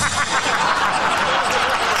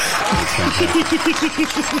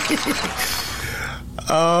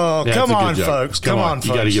 Oh, yeah, come on, folks. Come on, folks.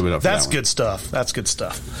 You got to give it up. That's for that good stuff. That's good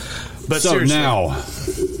stuff. But so seriously. Now,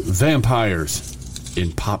 vampires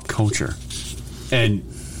in pop culture. And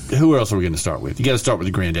who else are we going to start with? You got to start with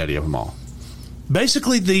the granddaddy of them all.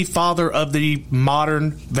 Basically, the father of the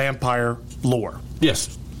modern vampire lore.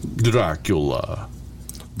 Yes, Dracula.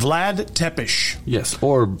 Vlad Tepes. Yes,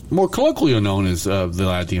 or more colloquially known as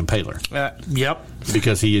Vlad the Impaler. Yep.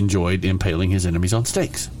 Because he enjoyed impaling his enemies on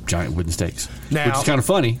stakes, giant wooden stakes. Now, which is kind of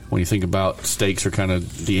funny when you think about stakes are kind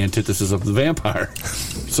of the antithesis of the vampire.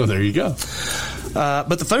 So there you go.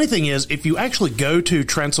 But the funny thing is, if you actually go to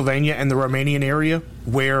Transylvania and the Romanian area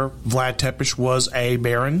where Vlad Tepes was a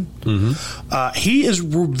baron, he is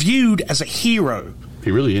reviewed as a hero.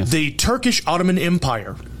 He really is. The Turkish Ottoman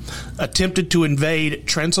Empire attempted to invade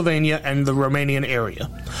Transylvania and the Romanian area.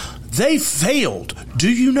 They failed.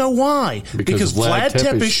 Do you know why? Because Vlad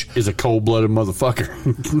Tepes is a cold-blooded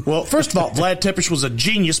motherfucker. Well, first of all, Vlad Tepes was a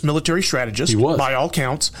genius military strategist, he was, by all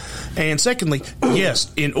counts. And secondly,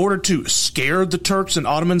 yes, in order to scare the Turks and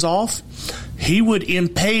Ottomans off, he would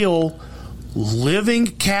impale living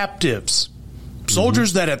captives,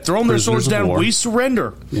 soldiers that had thrown their swords down. We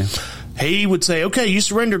surrender. Yeah. He would say, okay, you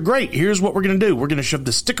surrender, great. Here's what we're going to do. We're going to shove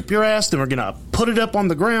this stick up your ass, then we're going to put it up on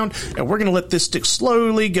the ground, and we're going to let this stick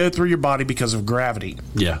slowly go through your body because of gravity.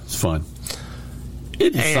 Yeah, it's fun.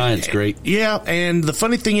 Science great. Yeah, and the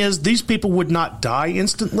funny thing is, these people would not die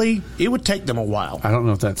instantly. It would take them a while. I don't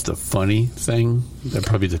know if that's the funny thing. That'd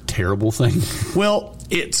probably be the terrible thing. Well,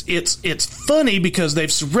 it's funny because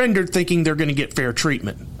they've surrendered thinking they're going to get fair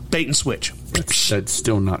treatment. Bait and switch. That's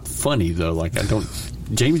still not funny, though. Like, I don't...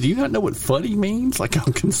 Jamie, do you not know what funny means? Like,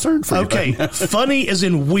 I'm concerned for you. Okay, right funny as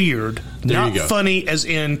in weird, not go. funny as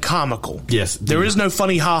in comical. Yes. There is no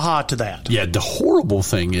funny ha-ha to that. Yeah, the horrible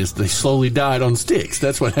thing is they slowly died on sticks.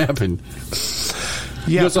 That's what happened.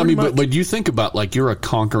 Yeah, I mean, but you think about, like, you're a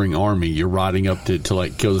conquering army. You're riding up to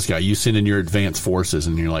like, kill this guy. You send in your advanced forces,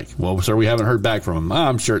 and you're like, well, sir, we haven't heard back from him.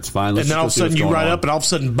 I'm sure it's fine. And then all of a sudden you ride up, and all of a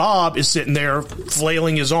sudden Bob is sitting there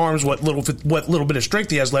flailing his arms, what little bit of strength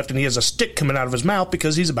he has left, and he has a stick coming out of his mouth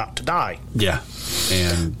because he's about to die. Yeah.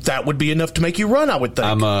 And that would be enough to make you run, I would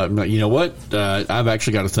think. You know what? I've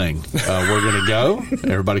actually got a thing. We're going to go.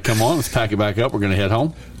 Everybody come on. Let's pack it back up. We're going to head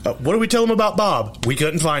home. What do we tell him about Bob? We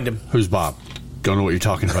couldn't find him. Who's Bob? Don't know what you're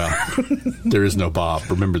talking about. There is no Bob.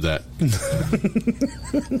 Remember that.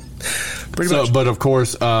 Pretty much. But of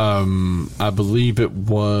course, I believe it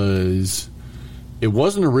wasn't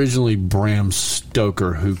originally Bram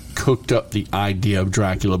Stoker who cooked up the idea of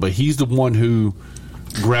Dracula, but he's the one who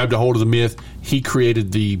grabbed a hold of the myth. He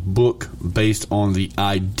created the book based on the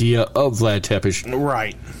idea of Vlad Tepes.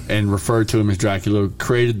 Right. And referred to him as Dracula,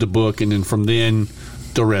 created the book, and then from then,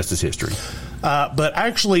 the rest is history. But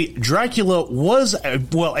actually, Dracula was, a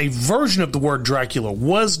version of the word Dracula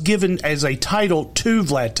was given as a title to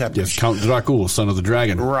Vlad Tepes. Yes, Count Dracula, son of the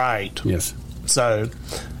dragon. Right. Yes. So,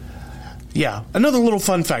 yeah, another little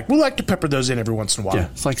fun fact. We like to pepper those in every once in a while. Yeah,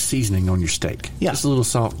 it's like seasoning on your steak. Yeah. Just a little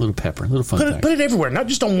salt, a little pepper, a little fun fact. Put it everywhere, not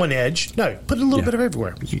just on one edge. No, put it a little bit of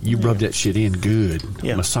everywhere. You rub that shit in good.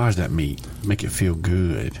 Yeah. Massage that meat. Make it feel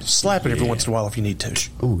good. Slap it every once in a while if you need to.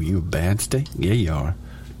 Oh, you a bad steak? Yeah, you are.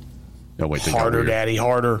 Oh, wait, harder, Daddy,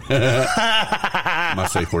 harder. My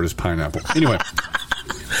safe word is pineapple. Anyway,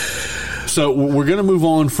 so we're going to move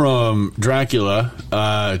on from Dracula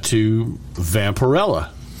to Vampirella.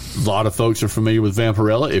 A lot of folks are familiar with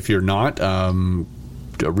Vampirella. If you're not,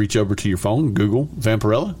 reach over to your phone, Google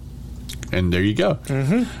Vampirella, and there you go.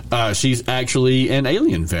 Mm-hmm. She's actually an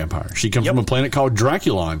alien vampire. She comes from a planet called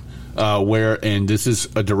Draculon, and this is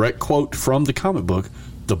a direct quote from the comic book,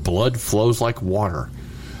 "The blood flows like water."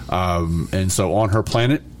 And so on her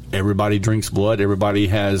planet, everybody drinks blood. Everybody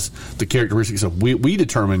has the characteristics of we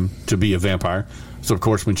determine to be a vampire. So, of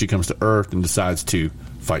course, when she comes to Earth and decides to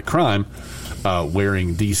fight crime,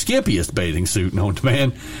 wearing the skimpiest bathing suit known to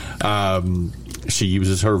man, she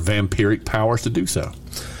uses her vampiric powers to do so.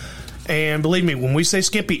 And believe me, when we say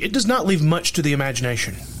skimpy, it does not leave much to the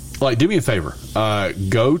imagination. Like, do me a favor.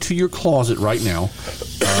 Go to your closet right now.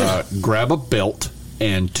 Grab a belt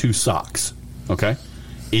and 2 socks. Okay?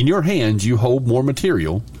 In your hands, you hold more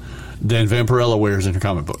material than Vampirella wears in her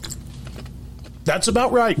comic book. That's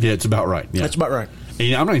about right. Yeah, it's about right. Yeah. That's about right.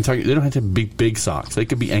 And I'm not even talking. They don't have to have big socks. They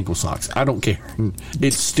could be ankle socks. I don't care.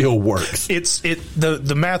 It still works.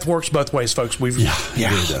 The math works both ways, folks. It really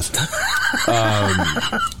does.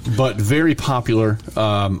 But very popular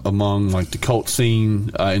among like the cult scene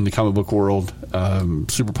in the comic book world.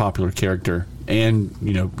 Super popular character, and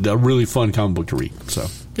a really fun comic book to read. So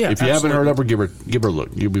if you haven't heard of her, give her a look.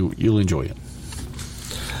 You'll enjoy it.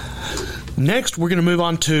 Next, we're going to move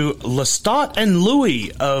on to Lestat and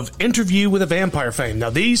Louis of Interview with a Vampire fame. Now,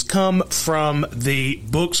 these come from the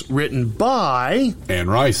books written by Anne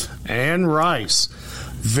Rice. Anne Rice.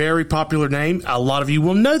 Very popular name. A lot of you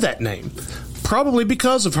will know that name. Probably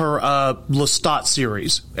because of her Lestat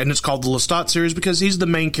series. And it's called the Lestat series because he's the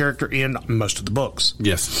main character in most of the books.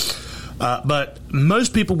 Yes. But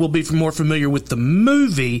most people will be more familiar with the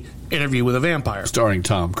movie Interview with a Vampire. Starring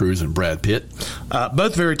Tom Cruise and Brad Pitt.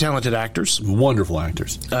 Both very talented actors. Wonderful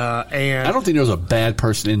actors. And I don't think there was a bad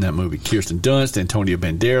person in that movie. Kirsten Dunst, Antonio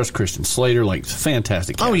Banderas, Christian Slater,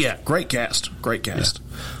 fantastic cast. Oh, yeah. Great cast. Great cast.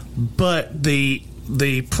 Yeah. But the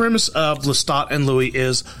premise of Lestat and Louis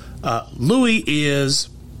is Louis is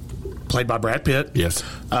played by Brad Pitt. Yes.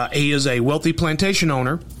 He is a wealthy plantation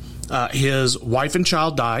owner. His wife and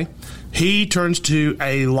child die. He turns to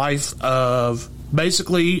a life of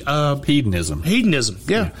basically hedonism.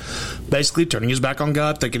 Yeah. Basically turning his back on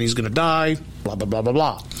God, thinking he's going to die, blah, blah, blah, blah,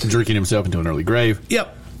 blah. Drinking himself into an early grave.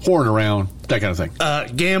 Yep. Whoring around, that kind of thing.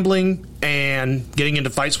 Gambling and getting into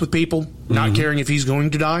fights with people, not caring if he's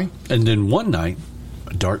going to die. And then one night,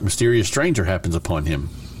 a dark, mysterious stranger happens upon him.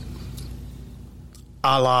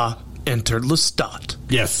 A la Enter Lestat.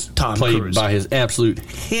 Yes. Tom played Cruise. By his absolute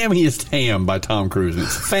hammiest ham by Tom Cruise.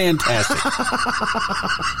 It's fantastic.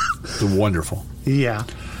 It's wonderful. Yeah.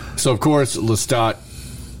 So, of course, Lestat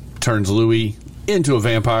turns Louis into a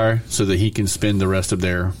vampire so that he can spend the rest of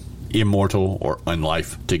their immortal or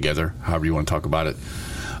unlife together, however you want to talk about it.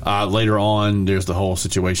 Later on, there's the whole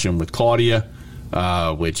situation with Claudia,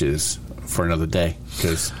 which is for another day,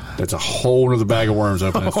 because that's a whole other bag of worms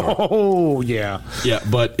open that story. Oh, yeah. Yeah,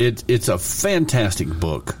 but it's a fantastic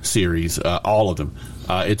book series, all of them.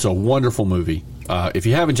 It's a wonderful movie. If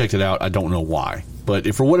you haven't checked it out, I don't know why. But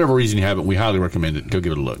if for whatever reason you haven't, we highly recommend it. Go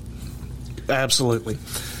give it a look. Absolutely.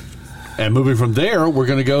 And moving from there, we're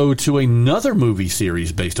going to go to another movie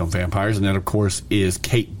series based on vampires, and that, of course, is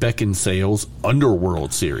Kate Beckinsale's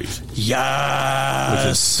Underworld series. Yes.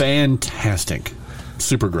 Which is fantastic.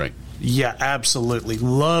 Super great. Yeah, absolutely.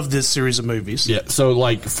 Love this series of movies. Yeah, so,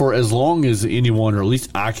 for as long as anyone, or at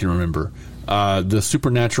least I can remember, the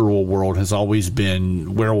supernatural world has always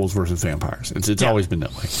been werewolves versus vampires. It's always been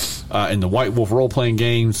that way. In the White Wolf role-playing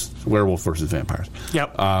games, werewolf versus vampires.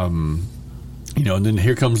 Yep. And then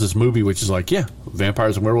here comes this movie, which is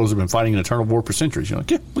vampires and werewolves have been fighting an eternal war for centuries. You're like,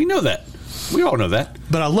 yeah, we know that. We all know that.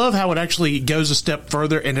 But I love how it actually goes a step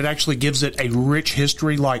further, and it actually gives it a rich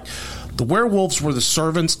history. Like, the werewolves were the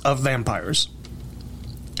servants of vampires.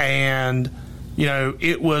 And,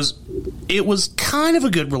 it was kind of a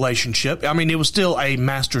good relationship. I mean, it was still a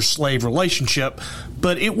master-slave relationship,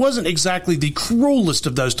 but it wasn't exactly the cruelest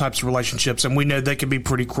of those types of relationships, and we know they can be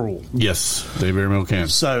pretty cruel. Yes, they very well can.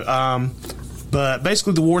 So, but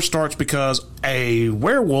basically the war starts because a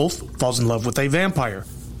werewolf falls in love with a vampire.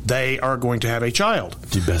 They are going to have a child.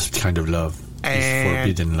 The best kind of love is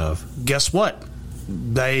forbidden love. Guess what?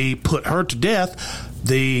 They put her to death.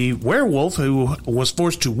 The werewolf, who was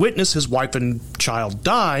forced to witness his wife and child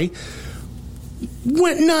die,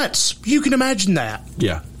 went nuts. You can imagine that.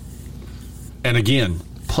 Yeah. And again,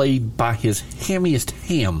 played by his hammiest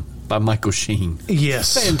ham by Michael Sheen.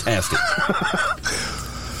 Yes. Fantastic.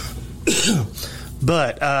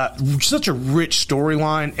 But such a rich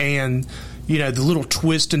storyline, and the little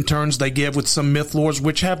twists and turns they give with some myth lores,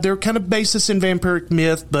 which have their kind of basis in vampiric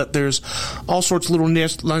myth, but there's all sorts of little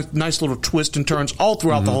nice little twists and turns all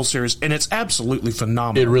throughout the whole series, and it's absolutely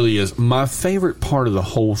phenomenal. It really is. My favorite part of the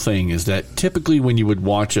whole thing is that typically when you would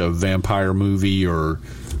watch a vampire movie or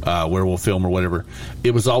werewolf film or whatever,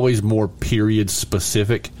 it was always more period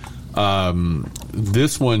specific.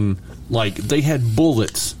 This one, they had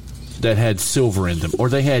bullets that had silver in them, or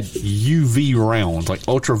they had UV rounds,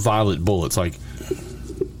 ultraviolet bullets.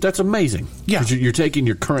 That's amazing. Yeah. 'Cause you're taking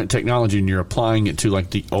your current technology and you're applying it to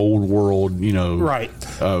the old world, Right.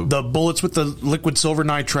 The bullets with the liquid silver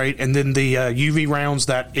nitrate, and then the UV rounds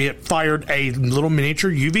that it fired a little miniature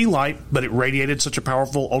UV light, but it radiated such a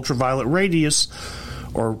powerful ultraviolet radius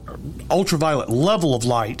or ultraviolet level of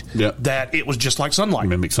light Yep. that it was just like sunlight.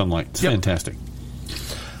 Mimic sunlight. It's Yep. fantastic.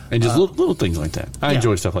 And just little things like that. I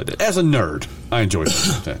enjoy stuff like that. As a nerd, I enjoy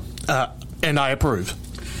stuff like that. And I approve.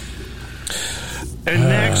 And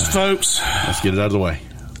next, folks, Let's get it out of the way.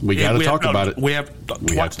 We got to talk about it. We have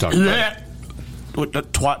to talk about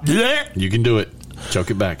it. You can do it.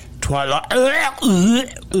 Choke it back. Twilight.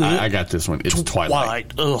 I got this one. It's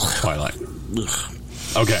Twilight. Ugh. Twilight.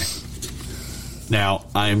 Okay. Now,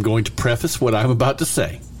 I am going to preface what I'm about to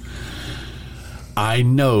say. I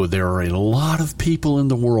know there are a lot of people in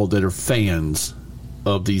the world that are fans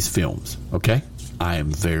of these films, okay? I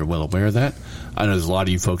am very well aware of that. I know there's a lot of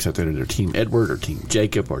you folks out there that are Team Edward or Team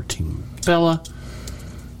Jacob or Team Bella.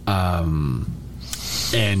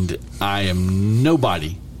 And I am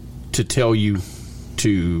nobody to tell you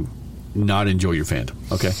to not enjoy your fandom,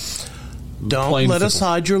 okay? Don't Plain let and us simple.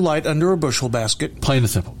 hide your light under a bushel basket. Plain and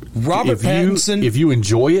simple. Robert Pattinson- If you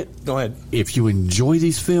enjoy it, Go ahead. if you enjoy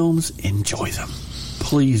these films, enjoy them.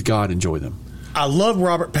 Please, God, enjoy them. I love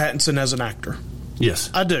Robert Pattinson as an actor. Yes.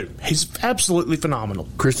 I do. He's absolutely phenomenal.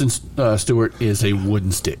 Kristen Stewart is a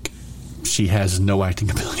wooden stick. She has no acting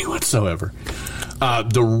ability whatsoever.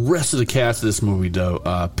 The rest of the cast of this movie,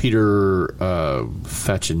 though, Peter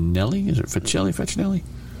Facinelli, is it Facinelli?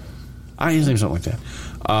 His name's something like that.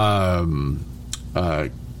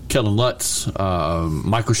 Kellen Lutz,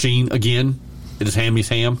 Michael Sheen again. It is Hammy's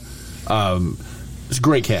Ham. It's a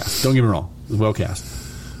great cast. Don't get me wrong. It's well cast.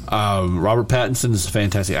 Robert Pattinson is a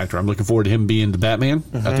fantastic actor. I'm looking forward to him being the Batman.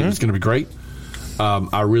 I think it's going to be great.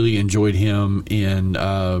 I really enjoyed him in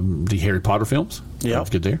the Harry Potter films. Yeah. That was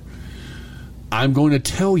good there. I'm going to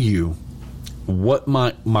tell you what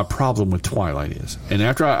my problem with Twilight is. And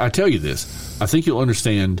after I tell you this, I think you'll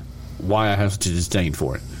understand why I have such a disdain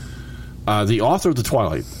for it. The author of the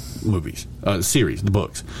Twilight movies, series, the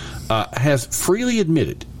books, has freely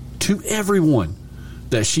admitted to everyone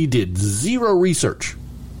that she did zero research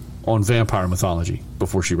on vampire mythology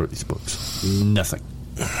before she wrote these books. Nothing.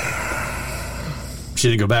 She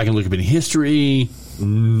didn't go back and look up any history.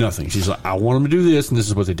 Nothing. She's like, I want them to do this, and this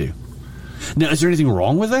is what they do. Now, is there anything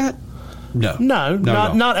wrong with that? No. No,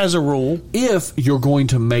 not as a rule. If you're going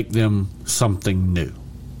to make them something new,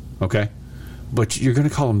 okay? But you're going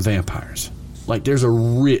to call them vampires. Like, there's a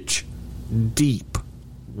rich, deep,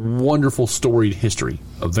 wonderful storied history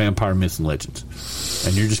of vampire myths and legends.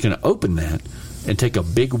 And you're just going to open that and take a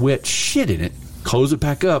big wet shit in it, close it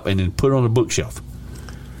back up, and then put it on a bookshelf.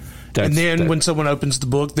 And then when someone opens the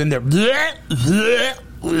book, then they're...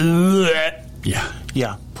 Yeah.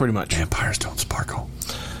 Yeah, pretty much. Vampires don't sparkle.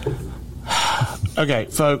 Okay,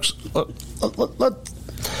 folks,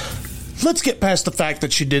 let's get past the fact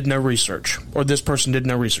that she did no research, or this person did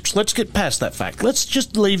no research. Let's get past that fact. Let's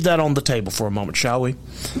just leave that on the table for a moment, shall we?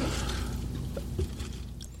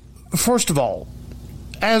 First of all,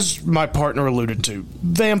 as my partner alluded to,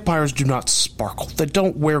 vampires do not sparkle. They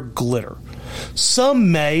don't wear glitter.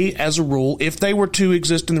 Some may, as a rule, if they were to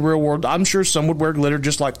exist in the real world, I'm sure some would wear glitter,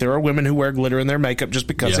 just like there are women who wear glitter in their makeup just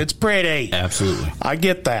because it's pretty. Absolutely. I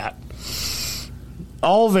get that.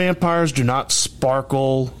 All vampires do not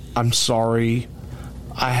sparkle. I'm sorry.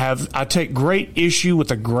 I take great issue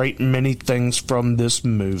with a great many things from this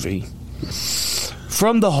movie.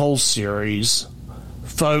 From the whole series.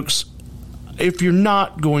 Folks, if you're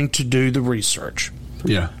not going to do the research,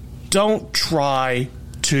 don't try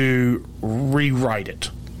to rewrite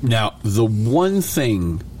it. Now, the one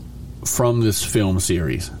thing from this film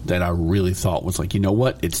series that I really thought was like, you know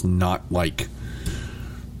what? It's not like,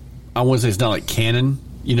 I wouldn't say it's not like canon,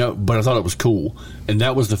 but I thought it was cool. And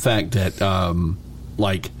that was the fact that,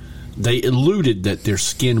 like, they alluded that their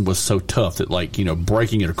skin was so tough that, like,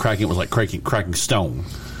 breaking it or cracking it was like cracking stone.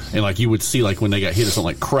 And, like, you would see, like, when they got hit or something,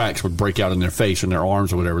 like, cracks would break out in their face and their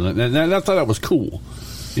arms or whatever. And I thought that was cool.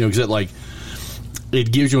 Because it, like,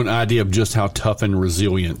 it gives you an idea of just how tough and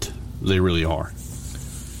resilient they really are.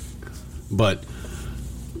 But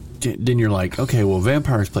then you're like, okay, well,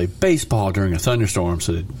 vampires play baseball during a thunderstorm,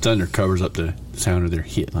 so the thunder covers up the sound of their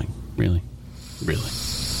hit. Like, really? Really?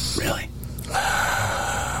 Really?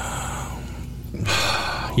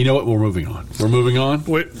 You know what? We're moving on. We're moving on.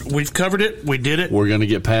 We've covered it. We did it. We're going to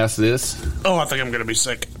get past this. Oh, I think I'm going to be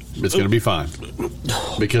sick. It's going to be fine.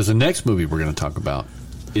 Because the next movie we're going to talk about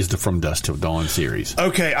is the From Dusk Till Dawn series.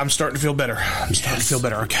 Okay, I'm starting to feel better.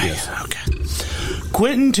 Okay. Yes. Okay.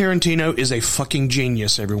 Quentin Tarantino is a fucking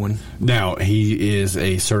genius, everyone. Now, he is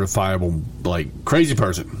a certifiable, like, crazy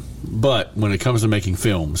person. But when it comes to making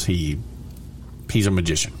films, he's a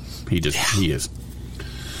magician. He is.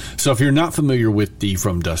 So if you're not familiar with the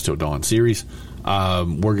From Dusk Till Dawn series,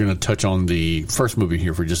 we're going to touch on the first movie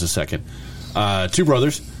here for just a second. Two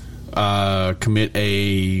brothers commit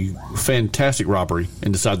a fantastic robbery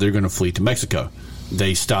and decide they're going to flee to Mexico.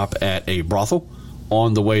 They stop at a brothel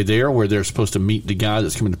on the way there where they're supposed to meet the guy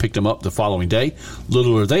that's coming to pick them up the following day.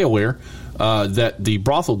 Little are they aware that the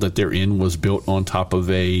brothel that they're in was built on top of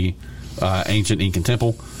a ancient Incan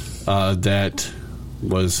temple that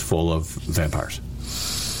was full of vampires.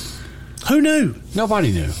 Who knew?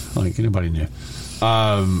 Nobody knew. Nobody knew.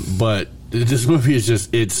 But this movie is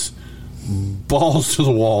just, it's balls to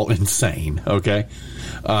the wall insane, okay?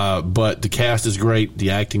 But the cast is great.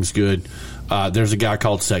 The acting's good. There's a guy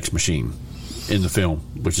called Sex Machine in the film,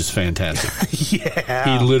 which is fantastic.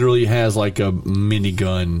 Yeah. He literally has like a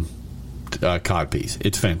minigun codpiece.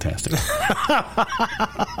 It's fantastic.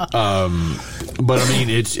 But I mean,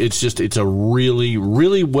 it's a really,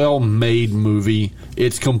 really well made movie.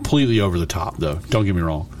 It's completely over the top, though. Don't get me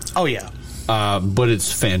wrong. Oh, yeah. But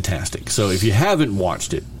it's fantastic. So if you haven't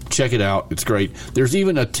watched it, check it out. It's great. There's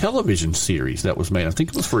even a television series that was made. I think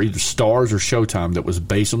it was for either Starz or Showtime that was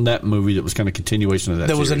based on that movie that was kind of continuation of that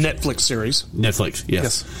series. There was a Netflix series. Netflix,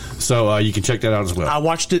 yes. So you can check that out as well. I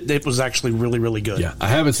watched it. It was actually really, really good. Yeah, I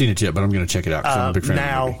haven't seen it yet, but I'm going to check it out because I'm a big fan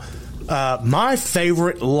of the movie. My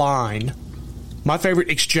favorite line, my favorite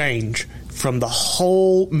exchange from the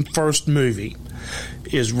whole first movie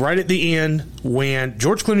is right at the end when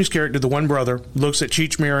George Clooney's character, the one brother, looks at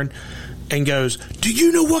Cheech Marin and goes, "Do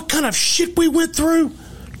you know what kind of shit we went through?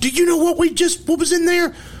 Do you know what was in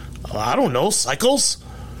there?" "I don't know, cycles."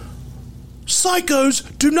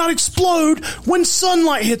 "Psychos do not explode when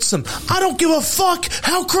sunlight hits them. I don't give a fuck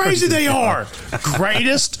how crazy they are."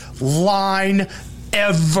 Greatest line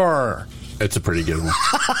ever. It's a pretty good one.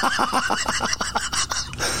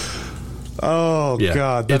 Oh, yeah,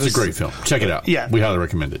 God. It's a great film. Check it out. Yeah. We highly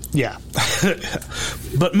recommend it. Yeah.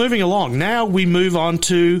 But moving along, now we move on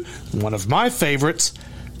to one of my favorites,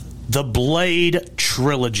 the Blade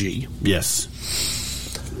trilogy. Yes.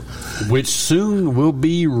 Which soon will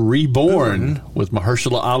be reborn with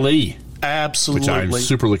Mahershala Ali. Absolutely. Which I'm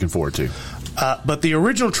super looking forward to. But the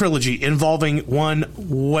original trilogy involving one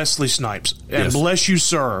Wesley Snipes. And Yes. bless you,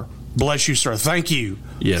 sir. Bless you, sir. Thank you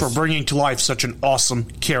for bringing to life such an awesome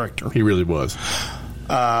character. He really was.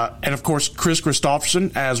 And, of course, Chris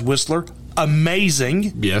Christopherson as Whistler.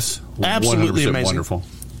 Amazing. Yes. Absolutely 100% amazing. Wonderful.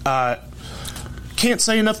 Can't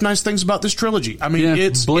say enough nice things about this trilogy. I mean,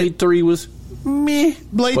 it's... Blade 3 was meh,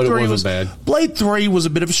 Blade but 3 it wasn't was bad. Blade 3 was a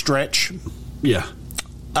bit of a stretch. Yeah.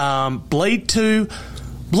 Blade 2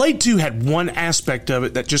 had one aspect of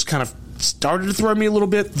it that just kind of started to throw me a little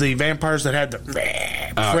bit. The vampires that had the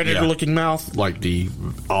predator-looking mouth. Like the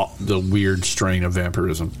weird strain of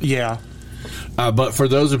vampirism. Yeah. But for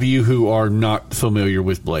those of you who are not familiar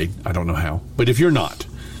with Blade, I don't know how, but if you're not,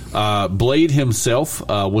 Blade himself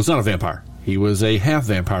was not a vampire. He was a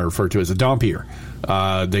half-vampire referred to as a Dhampir.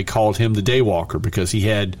 They called him the Daywalker because he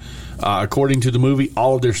had, according to the movie,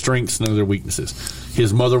 all of their strengths, none of their weaknesses.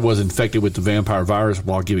 His mother was infected with the vampire virus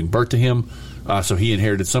while giving birth to him, so he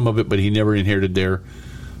inherited some of it, but he never inherited their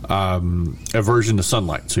aversion to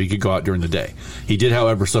sunlight, so he could go out during the day. He did,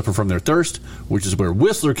 however, suffer from their thirst, which is where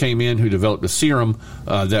Whistler came in, who developed a serum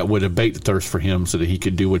that would abate the thirst for him so that he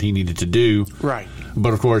could do what he needed to do. Right.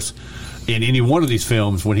 But, of course, in any one of these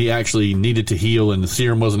films, when he actually needed to heal and the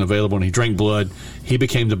serum wasn't available and he drank blood, he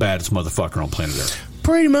became the baddest motherfucker on planet Earth.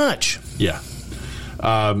 Pretty much. Yeah.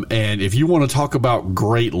 And if you want to talk about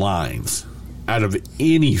great lines out of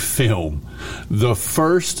any film, the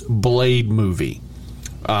first Blade movie,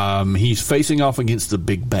 he's facing off against the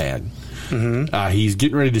big bad. Mm-hmm. He's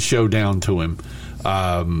getting ready to show down to him.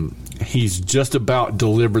 He's just about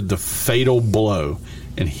delivered the fatal blow.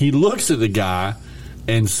 And he looks at the guy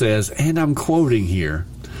and says, and I'm quoting here,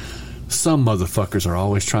 "Some motherfuckers are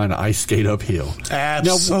always trying to ice skate uphill."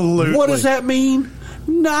 Absolutely. Now, what does that mean?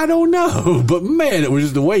 I don't know. But, man, it was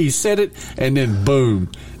just the way he said it. And then,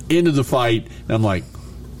 boom, into the fight. And I'm like,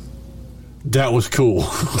 that was cool.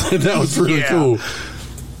 That was really cool.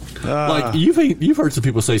 Like, you've heard some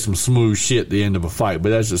people say some smooth shit at the end of a fight, but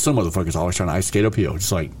that's just some motherfuckers always trying to ice skate uphill.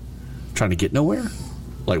 Just like trying to get nowhere.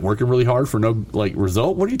 Like working really hard for no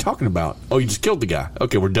result. What are you talking about? Oh, you just killed the guy.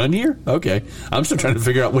 Okay, we're done here? Okay. I'm still trying to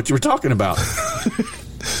figure out what you were talking about.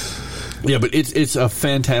 Yeah, but it's a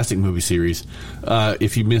fantastic movie series.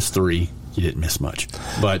 If you missed 3, you didn't miss much.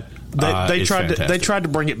 But they tried to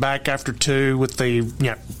bring it back after 2 with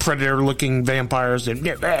the predator-looking vampires. And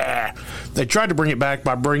they tried to bring it back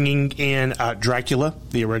by bringing in Dracula,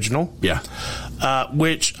 the original. Yeah.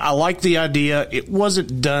 Which I like the idea. It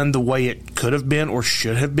wasn't done the way it could have been or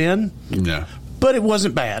should have been. No. But it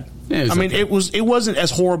wasn't bad. Yeah, it wasn't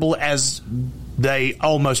as horrible as they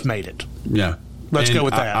almost made it. Yeah. Let's go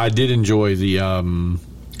with that. I did enjoy the. I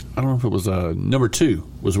don't know if it was number 2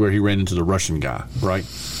 was where he ran into the Russian guy, right?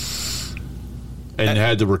 And it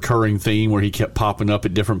had the recurring theme where he kept popping up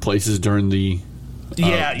at different places during the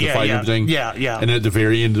fight thing. Yeah. And at the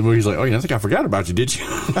very end of the movie, he's like, "Oh yeah, I think I forgot about you, did you?"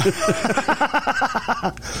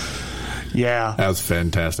 Yeah, that was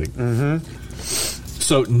fantastic. Mm-hmm.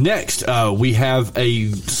 So next, we have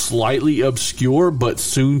a slightly obscure but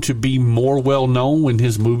soon to be more well known when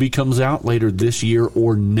his movie comes out later this year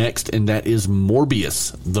or next, and that is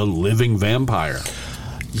Morbius, the Living Vampire.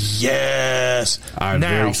 Yes, I'm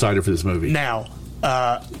very excited for this movie. Now,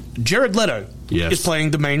 Jared Leto is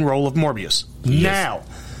playing the main role of Morbius. Yes. Now,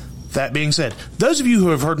 that being said, those of you who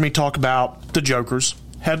have heard me talk about the Jokers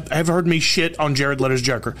have heard me shit on Jared Leto's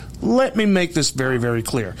Joker. Let me make this very, very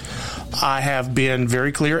clear. I have been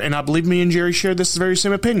very clear, and I believe me and Jerry share this very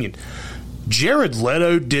same opinion. Jared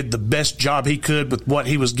Leto did the best job he could with what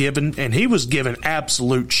he was given, and he was given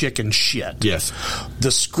absolute chicken shit. Yes. The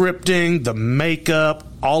scripting, the makeup,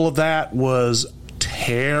 all of that was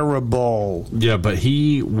terrible. Yeah, but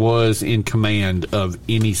he was in command of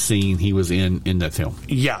any scene he was in that film.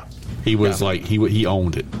 Yeah. He was like, he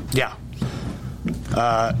owned it. Yeah.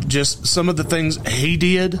 Just some of the things he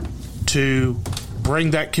did to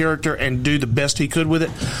bring that character and do the best he could with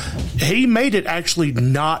it. He made it actually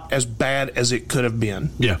not as bad as it could have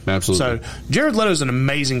been. Yeah, absolutely. So Jared Leto is an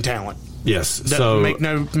amazing talent. Yes. Make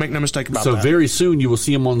no mistake about that. So very soon you will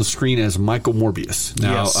see him on the screen as Michael Morbius.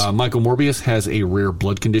 Now, Michael Morbius has a rare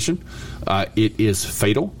blood condition. It is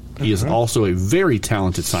fatal. He is also a very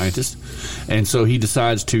talented scientist, and so he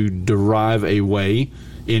decides to derive a way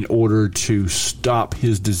in order to stop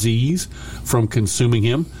his disease from consuming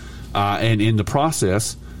him, and in the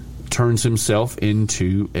process turns himself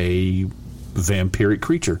into a vampiric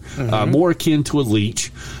creature, more akin to a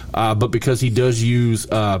leech, but because he does use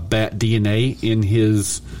bat DNA in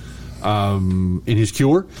his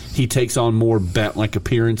cure, he takes on more bat-like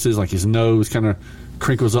appearances, like his nose kind of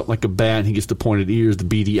crinkles up like a bat, and he gets the pointed ears, the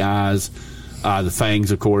beady eyes, the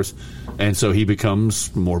fangs, of course, and so he becomes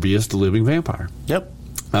Morbius, the living vampire. Yep.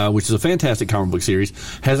 Which is a fantastic comic book series,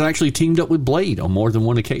 has actually teamed up with Blade on more than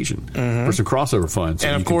one occasion for some crossover fun. So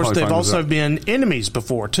and of course, they've also been enemies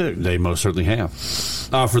before, too. They most certainly have.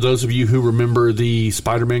 For those of you who remember the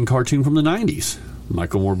Spider-Man cartoon from the 90s,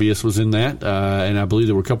 Michael Morbius was in that, and I believe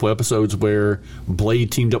there were a couple episodes where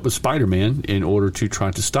Blade teamed up with Spider-Man in order to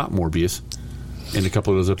try to stop Morbius in a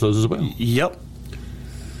couple of those episodes as well. Yep.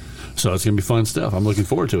 So it's going to be fun stuff. I'm looking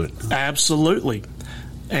forward to it. Absolutely.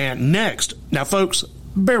 And next, now, folks,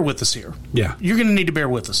 bear with us here. Yeah. You're going to need to bear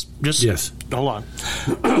with us. Just hold on.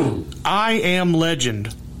 I Am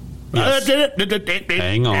Legend. Yes.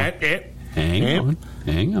 Hang on.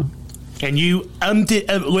 Hang on. And you,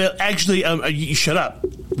 you shut up.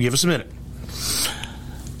 Give us a minute.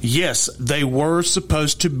 Yes, they were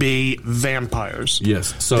supposed to be vampires.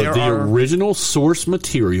 Yes. So the original source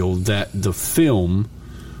material that the film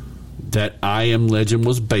that I Am Legend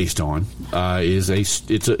was based on is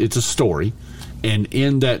it's a story, and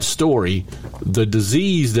in that story, the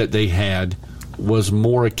disease that they had was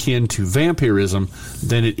more akin to vampirism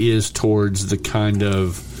than it is towards the kind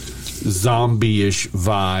of zombie-ish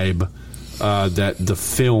vibe that the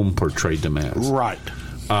film portrayed them as. Right.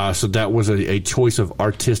 So that was a choice of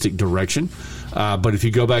artistic direction. But if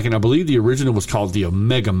you go back, and I believe the original was called The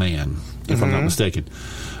Omega Man, if I'm not mistaken.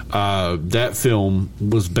 That film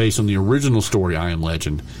was based on the original story, I Am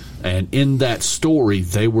Legend. And in that story,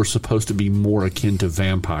 they were supposed to be more akin to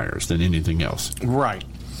vampires than anything else. Right.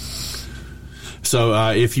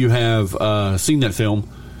 So if you have seen that film,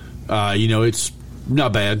 it's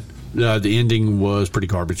not bad. The ending was pretty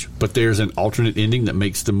garbage. But there's an alternate ending that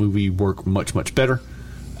makes the movie work much, much better.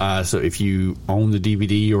 So if you own the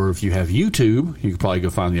DVD or if you have YouTube, you can probably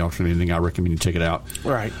go find the alternate ending. I recommend you check it out.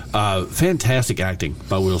 Right. Fantastic acting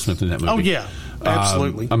by Will Smith in that movie. Oh, yeah.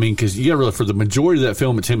 Absolutely. Because you got to realize, for the majority of that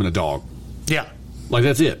film, it's him and a dog. Yeah. Like,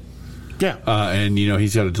 that's it. Yeah. And,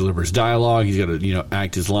 he's got to deliver his dialogue. He's got to,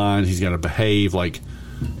 act his lines. He's got to behave,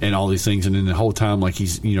 and all these things. And then the whole time,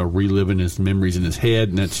 he's, reliving his memories in his head,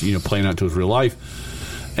 and that's, playing out to his real life.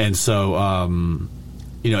 And so,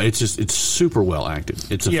 it's super well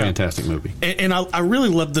acted. It's a fantastic movie. And I really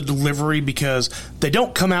love the delivery, because they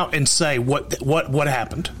don't come out and say what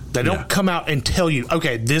happened. They don't come out and tell you,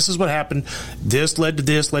 okay, this is what happened. This led to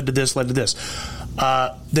this, led to this, led to this.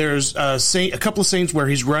 There's a couple of scenes where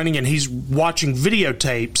he's running and he's watching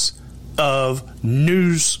videotapes of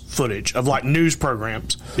news footage, of news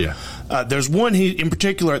programs. Yeah. There's one in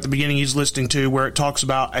particular at the beginning he's listening to where it talks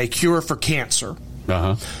about a cure for cancer.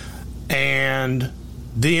 Uh-huh. And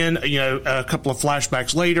Then, a couple of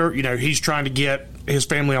flashbacks later, he's trying to get his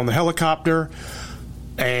family on the helicopter,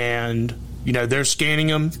 and, they're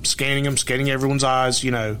scanning everyone's eyes,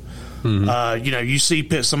 Mm-hmm. You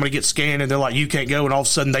see somebody get scanned, and they're like, you can't go, and all of a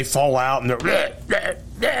sudden they fall out, and they're,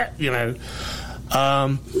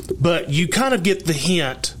 but you kind of get the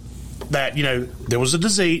hint that, there was a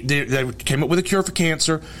disease, they came up with a cure for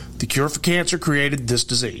cancer. The cure for cancer created this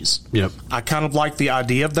disease. Yep. I kind of like the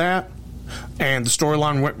idea of that. And the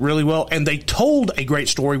storyline went really well, and they told a great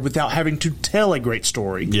story without having to tell a great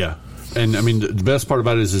story. Yeah, and I mean the best part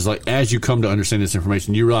about it is like as you come to understand this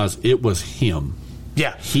information, you realize it was him.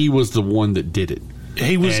 Yeah, he was the one that did it.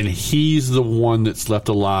 And he's the one that's left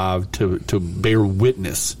alive to bear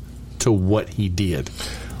witness to what he did.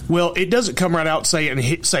 Well, it doesn't come right out say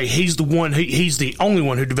he's the one. He's the only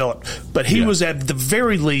one who developed, but he was at the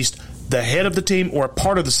very least the head of the team or a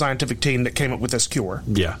part of the scientific team that came up with this cure.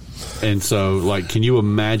 Yeah. And so, can you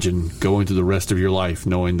imagine going through the rest of your life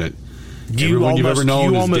knowing that everyone you've ever known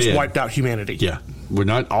is dead? You almost wiped out humanity. Yeah. We're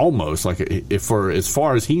not almost. As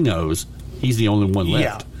far as he knows, he's the only one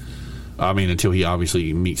left. Yeah. I mean, until he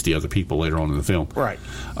obviously meets the other people later on in the film. Right.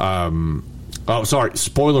 Sorry.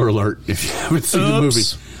 Spoiler alert if you haven't seen the movie.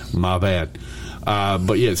 My bad.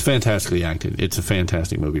 But, yeah, it's fantastically acted. It's a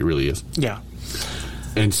fantastic movie. It really is. Yeah.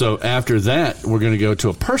 And so after that, we're going to go to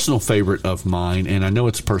a personal favorite of mine, and I know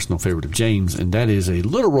it's a personal favorite of James, and that is a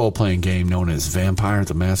little role-playing game known as Vampire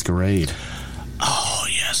the Masquerade. Oh,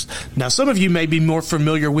 yes. Now, some of you may be more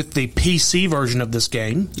familiar with the PC version of this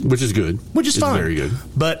game. Which is good. Which is fine. Very good.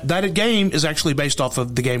 But that game is actually based off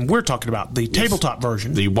of the game we're talking about, the tabletop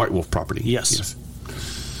version. The White Wolf property. Yes.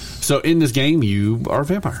 So in this game, you are a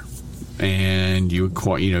vampire, and you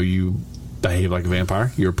behave like a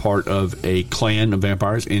vampire. You're part of a clan of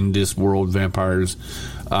vampires. In this world, vampires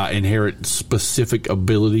inherit specific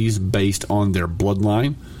abilities based on their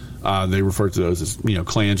bloodline. They refer to those as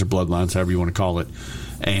clans or bloodlines, however you want to call it.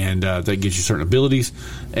 And that gives you certain abilities.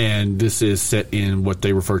 And this is set in what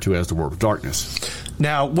they refer to as the World of Darkness.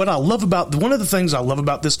 Now, one of the things I love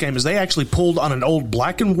about this game is they actually pulled on an old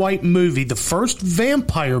black and white movie, the first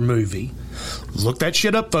vampire movie. Look that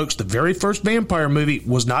shit up, folks. The very first vampire movie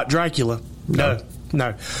was not Dracula. No.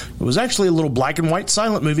 It was actually a little black and white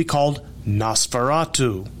silent movie called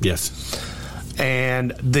Nosferatu. Yes.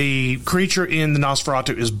 And the creature in the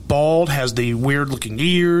Nosferatu is bald, has the weird-looking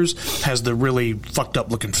ears, has the really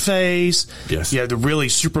fucked-up-looking face. Yes. Yeah, the really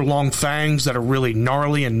super long fangs that are really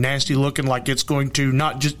gnarly and nasty-looking, like it's going to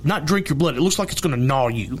not drink your blood. It looks like it's going to gnaw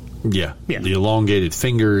you. Yeah. The elongated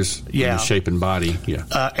fingers, and the shape and body.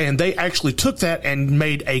 Yeah. And they actually took that and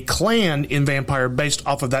made a clan in Vampire based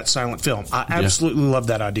off of that silent film. I absolutely love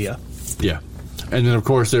that idea. Yeah. And then, of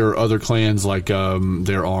course, there are other clans, like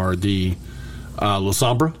there are the La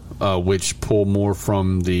Sombra, which pull more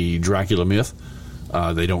from the Dracula myth.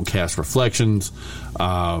 They don't cast reflections.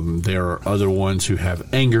 There are other ones who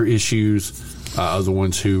have anger issues, other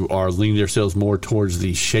ones who are leaning themselves more towards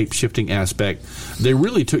the shape-shifting aspect. They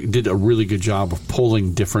really did a really good job of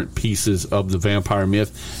pulling different pieces of the vampire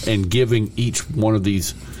myth and giving each one of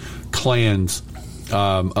these clans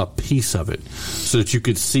a piece of it so that you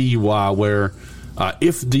could see where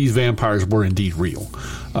if these vampires were indeed real,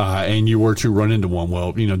 and you were to run into one,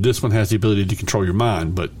 this one has the ability to control your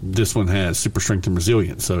mind, but this one has super strength and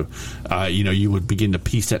resilience. So, you would begin to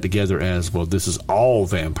piece that together as, well, this is all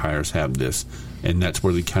vampires have this, and that's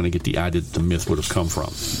where they kind of get the idea that the myth would have come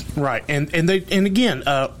from. Right, and again,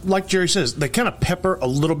 like Jerry says, they kind of pepper a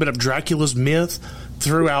little bit of Dracula's myth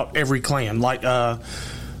throughout every clan. Like,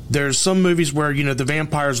 there's some movies where, the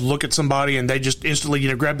vampires look at somebody and they just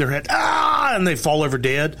instantly, grab their head, and they fall over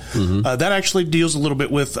dead. Mm-hmm. That actually deals a little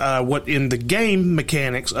bit with what in the game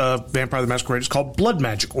mechanics of Vampire the Masquerade is called blood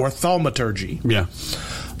magic or thaumaturgy. Yeah.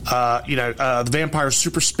 The vampire's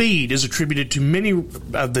super speed is attributed to many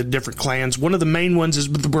of the different clans. One of the main ones is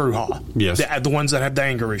with the Brujah. Yes. The ones that have the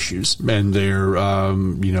anger issues. And their,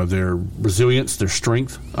 their resilience, their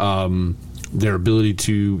strength, their ability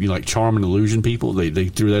to charm and illusion people. They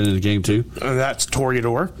threw that in the game too. That's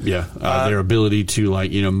Toreador. Yeah. Their ability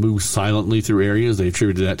to move silently through areas. They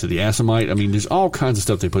attributed that to the Assamite. I mean, there's all kinds of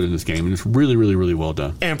stuff they put in this game, and it's really, really, really well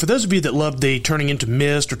done. And for those of you that love the turning into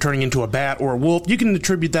mist or turning into a bat or a wolf, you can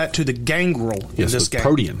attribute that to the gangrel in this game.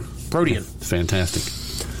 Protean. It's fantastic.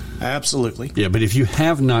 Absolutely. Yeah, but if you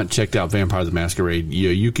have not checked out Vampire the Masquerade,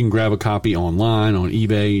 you can grab a copy online, on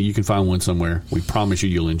eBay. You can find one somewhere. We promise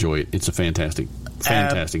you'll enjoy it. It's a fantastic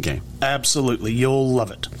game. Absolutely. You'll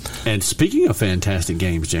love it. And speaking of fantastic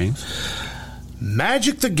games, James,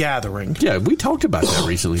 Magic the Gathering. Yeah, we talked about that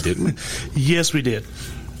recently, didn't we? Yes, we did.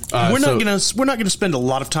 We're not gonna spend a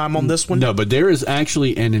lot of time on this one. No, but there is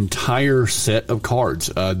actually an entire set of cards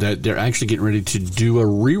that they're actually getting ready to do a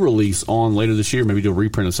re-release on later this year. Maybe do a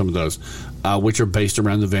reprint of some of those, which are based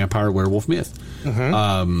around the vampire werewolf myth.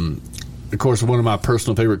 Of course, one of my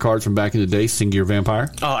personal favorite cards from back in the day, Singir Vampire.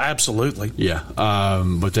 Oh, absolutely. Yeah,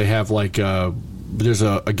 but they have there's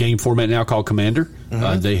a game format now called Commander.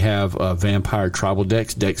 They have vampire tribal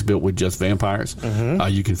decks built with just vampires.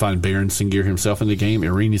 You can find Baron Singir himself in the game,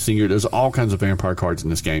 Irene Singir. There's all kinds of vampire cards in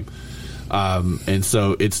this game. And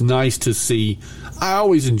so it's nice to see. I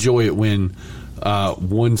always enjoy it when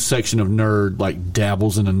one section of nerd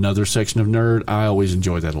dabbles in another section of nerd. I always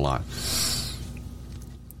enjoy that a lot.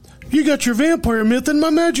 You got your vampire myth in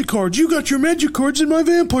my magic cards. You got your magic cards in my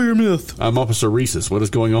vampire myth. I'm Officer Rhesus. What is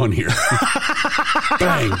going on here?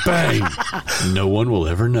 Bang, bang. No one will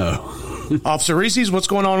ever know. Officer Reese's, what's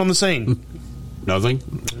going on the scene? Nothing?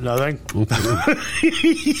 Nothing.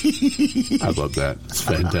 I love that. It's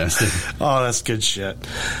fantastic. Oh, that's good shit.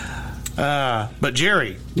 But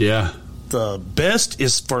Jerry. Yeah. The best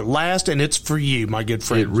is for last, and it's for you, my good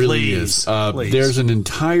friend. It really is. There's an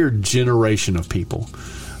entire generation of people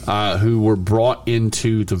who were brought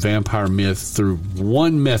into the vampire myth through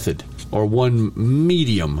one method, or one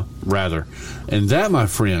medium, rather. And that, my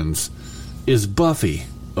friends, is Buffy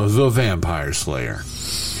the Vampire Slayer.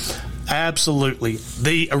 Absolutely.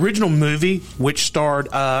 The original movie, which starred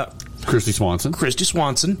Christy Swanson.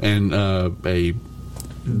 And a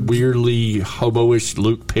weirdly hobo-ish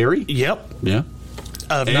Luke Perry. Yep. Yeah.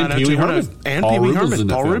 And Pee Wee Herman. And Pee Wee Herman.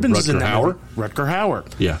 Paul Rubens is in that movie. Rutger Hauer.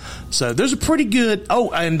 Yeah. So there's a pretty good...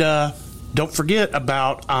 Oh, and don't forget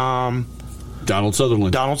about... Donald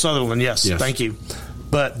Sutherland. Yes. Thank you.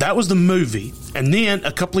 But that was the movie. And then,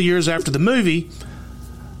 a couple of years after the movie,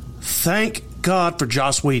 thank God for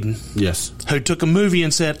Joss Whedon. Yes. Who took a movie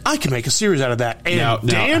and said, I can make a series out of that. And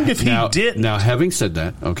damned if he didn't. Now, having said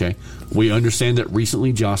that, okay, we understand that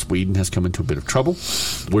recently Joss Whedon has come into a bit of trouble.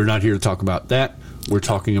 We're not here to talk about that. We're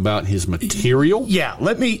talking about his material. Yeah,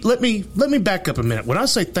 let me back up a minute. When I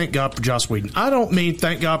say thank God for Joss Whedon, I don't mean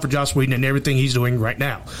thank God for Joss Whedon and everything he's doing right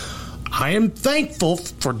now. I am thankful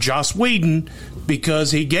for Joss Whedon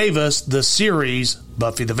because he gave us the series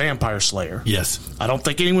Buffy the Vampire Slayer. Yes. I don't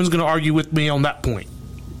think anyone's going to argue with me on that point.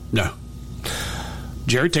 No.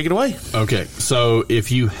 Jerry, take it away. Okay, so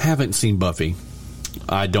if you haven't seen Buffy,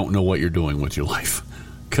 I don't know what you're doing with your life,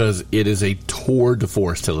 because it is a tour de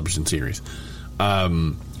force television series.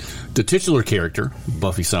 The titular character,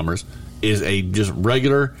 Buffy Summers, is a just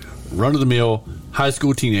regular, run-of-the-mill high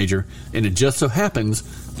school teenager, and it just so happens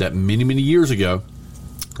that many, many years ago,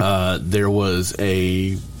 there was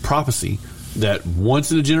a prophecy that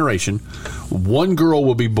once in a generation, one girl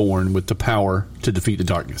will be born with the power to defeat the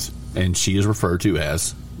darkness, and she is referred to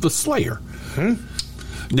as the Slayer.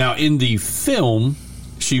 Now, in the film,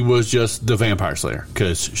 she was just the Vampire Slayer,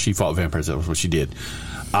 because she fought vampires. That was what she did.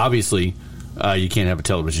 Obviously, you can't have a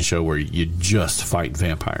television show where you just fight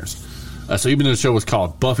vampires. So even though the show was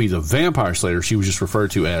called Buffy the Vampire Slayer, she was just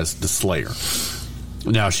referred to as the Slayer.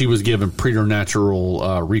 Now, she was given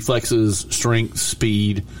preternatural reflexes, strength,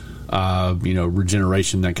 speed,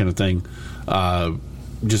 regeneration, that kind of thing.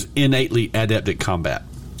 Just innately adept at combat.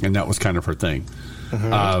 And that was kind of her thing.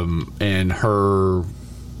 And her,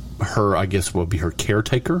 I guess, would be her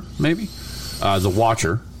caretaker, maybe? The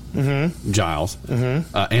Watcher, Giles.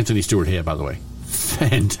 Anthony Stewart Head, by the way.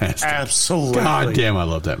 Fantastic. Absolutely. God damn, I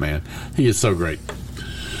love that man. He is so great.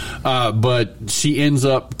 But she ends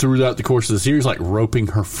up, throughout the course of the series, roping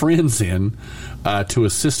her friends in to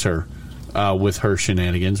assist her with her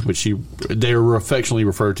shenanigans, which they were affectionately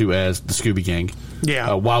referred to as the Scooby Gang.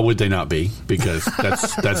 Yeah. Why would they not be? Because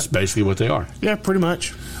that's basically what they are. Yeah, pretty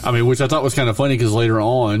much. I mean, which I thought was kind of funny, because later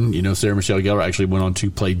on, Sarah Michelle Gellar actually went on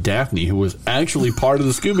to play Daphne, who was actually part of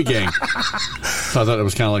the Scooby Gang. So I thought it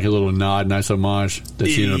was kind of like a little nod, nice homage that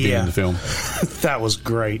she ended up being in the film. That was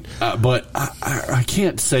great. But I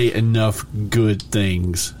can't say enough good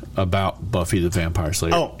things about Buffy the Vampire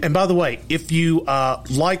Slayer. Oh, and by the way, if you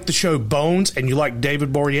like the show Bones and you like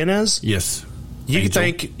David Boreanaz, yes, you can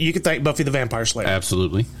thank Buffy the Vampire Slayer.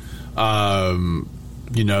 Absolutely.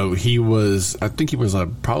 He was, I think he was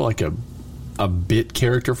probably a bit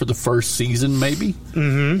character for the first season, maybe.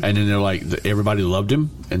 And then they're everybody loved him,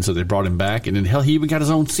 and so they brought him back. And then hell, he even got his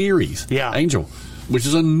own series, Angel, which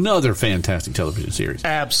is another fantastic television series.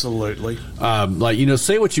 Absolutely.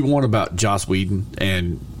 Say what you want about Joss Whedon,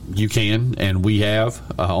 and you can, and we have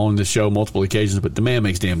on this show multiple occasions, but the man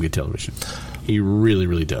makes damn good television. He really,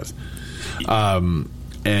 really does.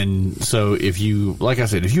 And so if you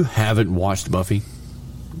haven't watched Buffy,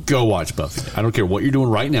 go watch Buffy. I don't care what you're doing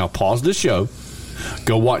right now. Pause this show,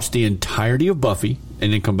 Go watch the entirety of Buffy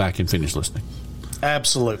and then come back and finish listening.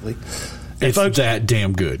 Absolutely. And It's folks, that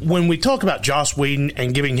damn good. when we talk about Joss Whedon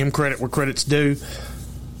and giving him credit where credit's due,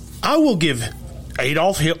 I will give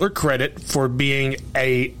Adolf Hitler credit for being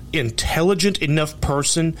a intelligent enough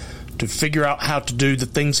person to figure out how to do the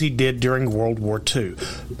things he did during World War II.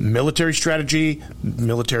 Military strategy,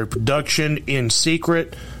 military production in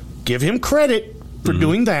secret. Give him credit for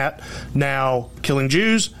doing that. Now, killing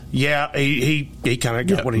Jews, yeah, he kind of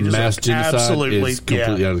got what he deserved. Mass genocide Absolutely. is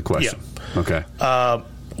completely out of the question. Yeah. Okay.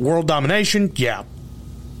 World domination, yeah.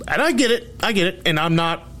 And I get it. And I'm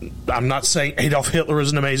not saying Adolf Hitler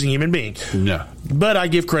is an amazing human being. No. But I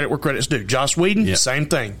give credit where credit's due. Joss Whedon, Yeah. same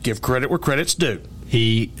thing. Give credit where credit's due.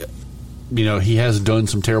 He has done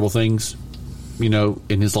some terrible things,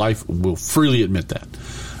 in his life. We'll freely admit that.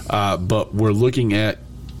 But we're looking at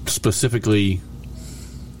specifically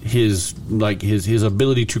his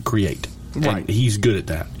ability to create. Right. And he's good at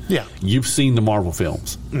that. Yeah. You've seen the Marvel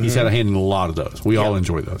films. He's had a hand in a lot of those. We all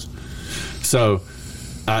enjoy those. So,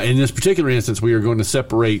 in this particular instance, we are going to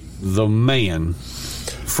separate the man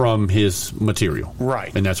from his material.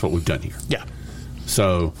 Right. And that's what we've done here. Yeah.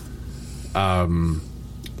 So,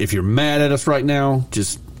 if you're mad at us right now,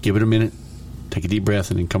 just give it a minute, take a deep breath,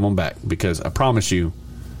 and then come on back. Because I promise you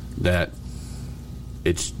that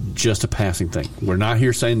it's just a passing thing. We're not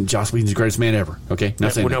here saying Joss Whedon's the greatest man ever. Okay,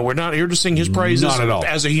 not saying that. We're not here to sing his praises Not at all.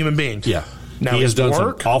 as a human being. Yeah, Now, he has his done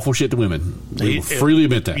work, some awful shit to women. We will He- freely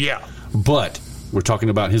admit that. Yeah. but we're talking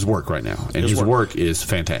about his work right now, and his work is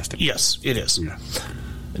fantastic. yes, it is. Yeah.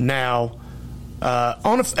 Now,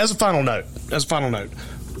 as a final note,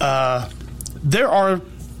 there are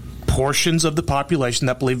portions of the population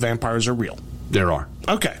that believe vampires are real. There are.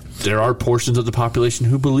 Okay, There are portions of the population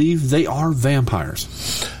who believe they are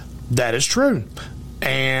vampires. that is true,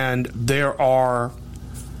 and there are.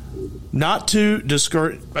 Not to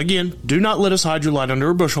discourage. Again, do not let us hide your light under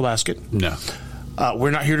a bushel basket. No,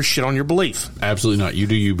 We're not here to shit on your belief. absolutely not. You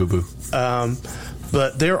do you, boo-boo.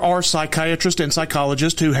 But there are psychiatrists and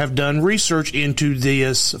psychologists who have done research into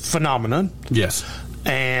this phenomenon. Yes.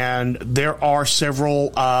 And there are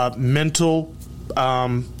several mental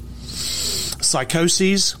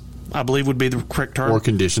psychoses, I believe would be the correct term. Or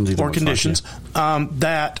conditions. either Or one's fine, conditions yeah.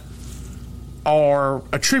 that are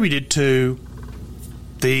attributed to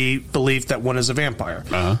the belief that one is a vampire.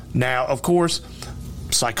 Uh-huh. Now, of course,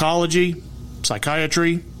 psychology,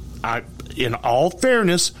 psychiatry, in all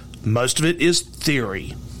fairness, most of it is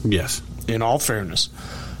theory. Yes. In all fairness.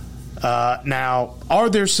 Now, are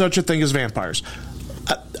there such a thing as vampires?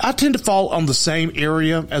 I tend to fall on the same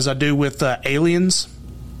area as I do with aliens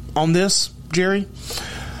on this, Jerry.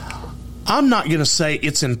 I'm not going to say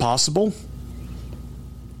it's impossible,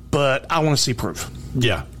 but I want to see proof.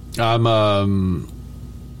 Yeah.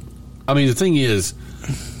 The thing is,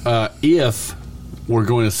 if we're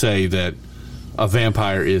going to say that a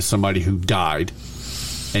vampire is somebody who died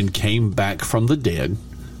and came back from the dead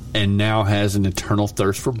and now has an eternal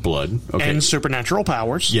thirst for blood. Okay. And supernatural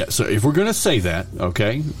powers. Yeah, so if we're going to say that,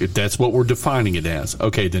 okay, if that's what we're defining it as,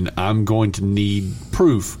 okay, then I'm going to need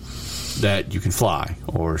proof that you can fly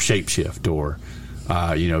or shapeshift or,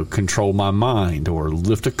 control my mind or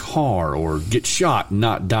lift a car or get shot and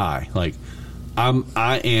not die. Like, I'm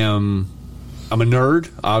a nerd,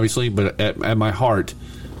 obviously, but at my heart,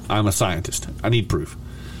 I'm a scientist. I need proof.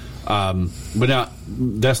 But now,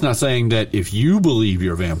 that's not saying that if you believe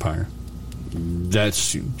you're a vampire,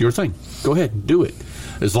 that's your thing. Go ahead, do it.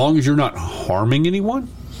 As long as you're not harming anyone,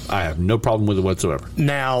 I have no problem with it whatsoever.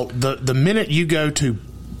 Now, the minute you go to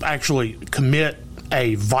actually commit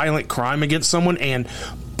a violent crime against someone and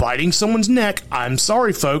biting someone's neck, I'm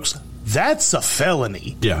sorry, folks, that's a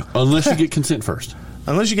felony. Yeah, unless you get consent first.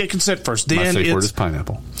 Unless you get consent first. My Then safe word is it's,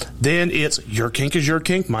 pineapple. then it's your kink is your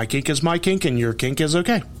kink, my kink is my kink, and your kink is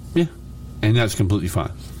okay. Yeah, and that's completely fine.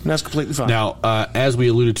 And that's completely fine. Now, as we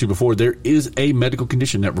alluded to before, there is a medical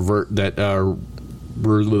condition that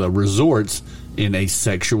resorts in a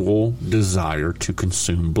sexual desire to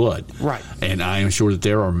consume blood. Right. And I am sure that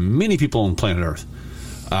there are many people on planet Earth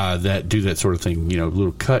that do that sort of thing. You know, a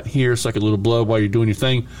little cut here, suck a little blood while you're doing your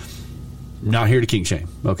thing. Not here to kink shame,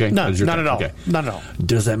 okay? No, That is your not thing. at all. Okay. Not at all.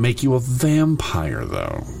 Does that make you a vampire,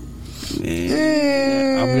 though?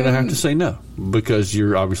 I'm going to have to say no, because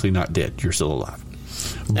you're obviously not dead. You're still alive.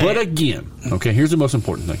 But again, okay, here's the most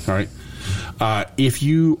important thing, all right? If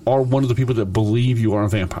you are one of the people that believe you are a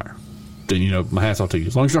vampire, then, my hat's off to you.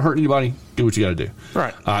 As long as you're not hurting anybody, do what you got to do.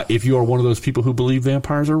 Right. If you are one of those people who believe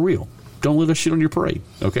vampires are real, don't let us shit on your parade,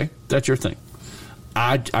 okay? That's your thing.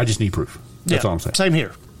 I just need proof. That's all I'm saying. Same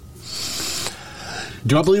here.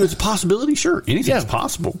 Do I believe it's a possibility? Sure. Anything's Yeah.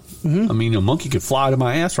 possible. I mean, a monkey could fly to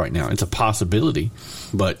my ass right now. It's a possibility,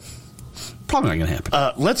 but probably not going to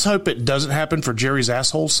happen. Let's hope it doesn't happen for Jerry's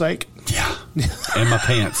asshole's sake. Yeah. And my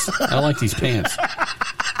pants. I like these pants.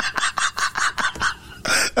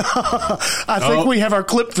 I think we have our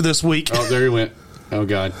clip for this week. Oh, there he went. Oh,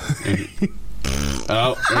 God.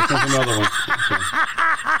 Oh, there comes another one. Okay.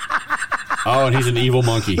 Oh, and he's an evil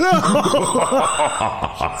monkey.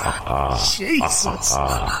 Jesus.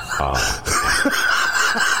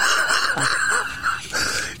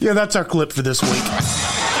 Yeah, that's our clip for this week.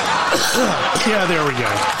 Yeah, there we go.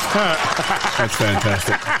 That's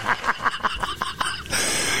fantastic.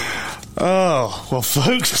 Oh, well,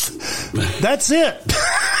 folks, that's it.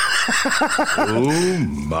 Oh,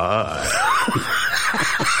 my.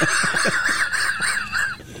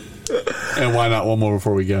 And why not one more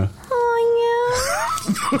before we go?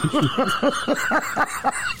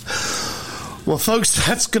 Well, folks,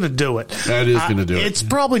 that's going to do it. That is going to do it. It's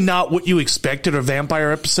probably not what you expected a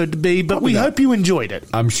vampire episode to be, but we hope you enjoyed it.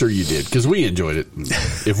 I'm sure you did, because we enjoyed it.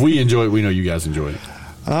 If we enjoy it, we know you guys enjoyed it.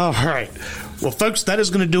 All right. Well, folks, that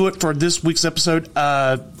is going to do it for this week's episode.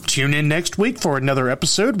 Tune in next week for another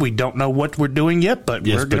episode. We don't know what we're doing yet, but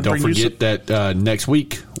Yes, we're going but to don't bring you forget that next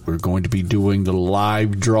week, we're going to be doing the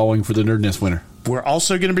live drawing for the Nerd Nest winner. We're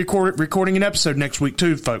also going to be recording an episode next week,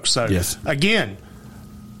 too, folks. So, Yes. Again,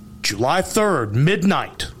 July 3rd,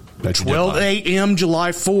 midnight, That's your 12 deadline. a.m.,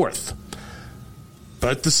 July 4th.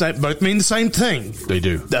 Both mean the same thing. They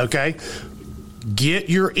do. Okay? Get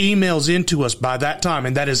your emails into us by that time,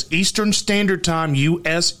 and that is Eastern Standard Time,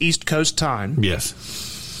 U.S. East Coast time.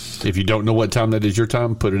 Yes. If you don't know what time that is your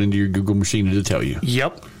time, put it into your Google machine and it'll tell you.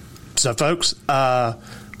 Yep. So, folks,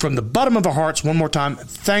 from the bottom of our hearts, one more time,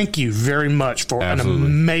 thank you very much for Absolutely.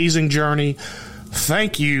 an amazing journey.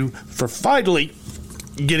 Thank you for finally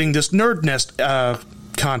getting this Nerd Nest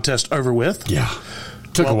contest over with. Yeah.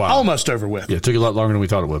 Took a while. Almost over with. Yeah, it took a lot longer than we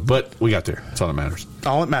thought it would, but we got there. That's all that matters.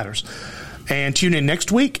 All that matters. And tune in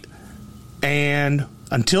next week. And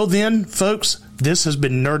until then, folks, this has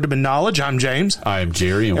been Nerd Knowledge. I'm James. I am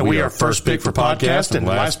Jerry, and And we we are are First Pick for Podcast and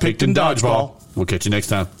Last Picked in Dodgeball. We'll catch you next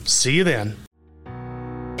time. See you then.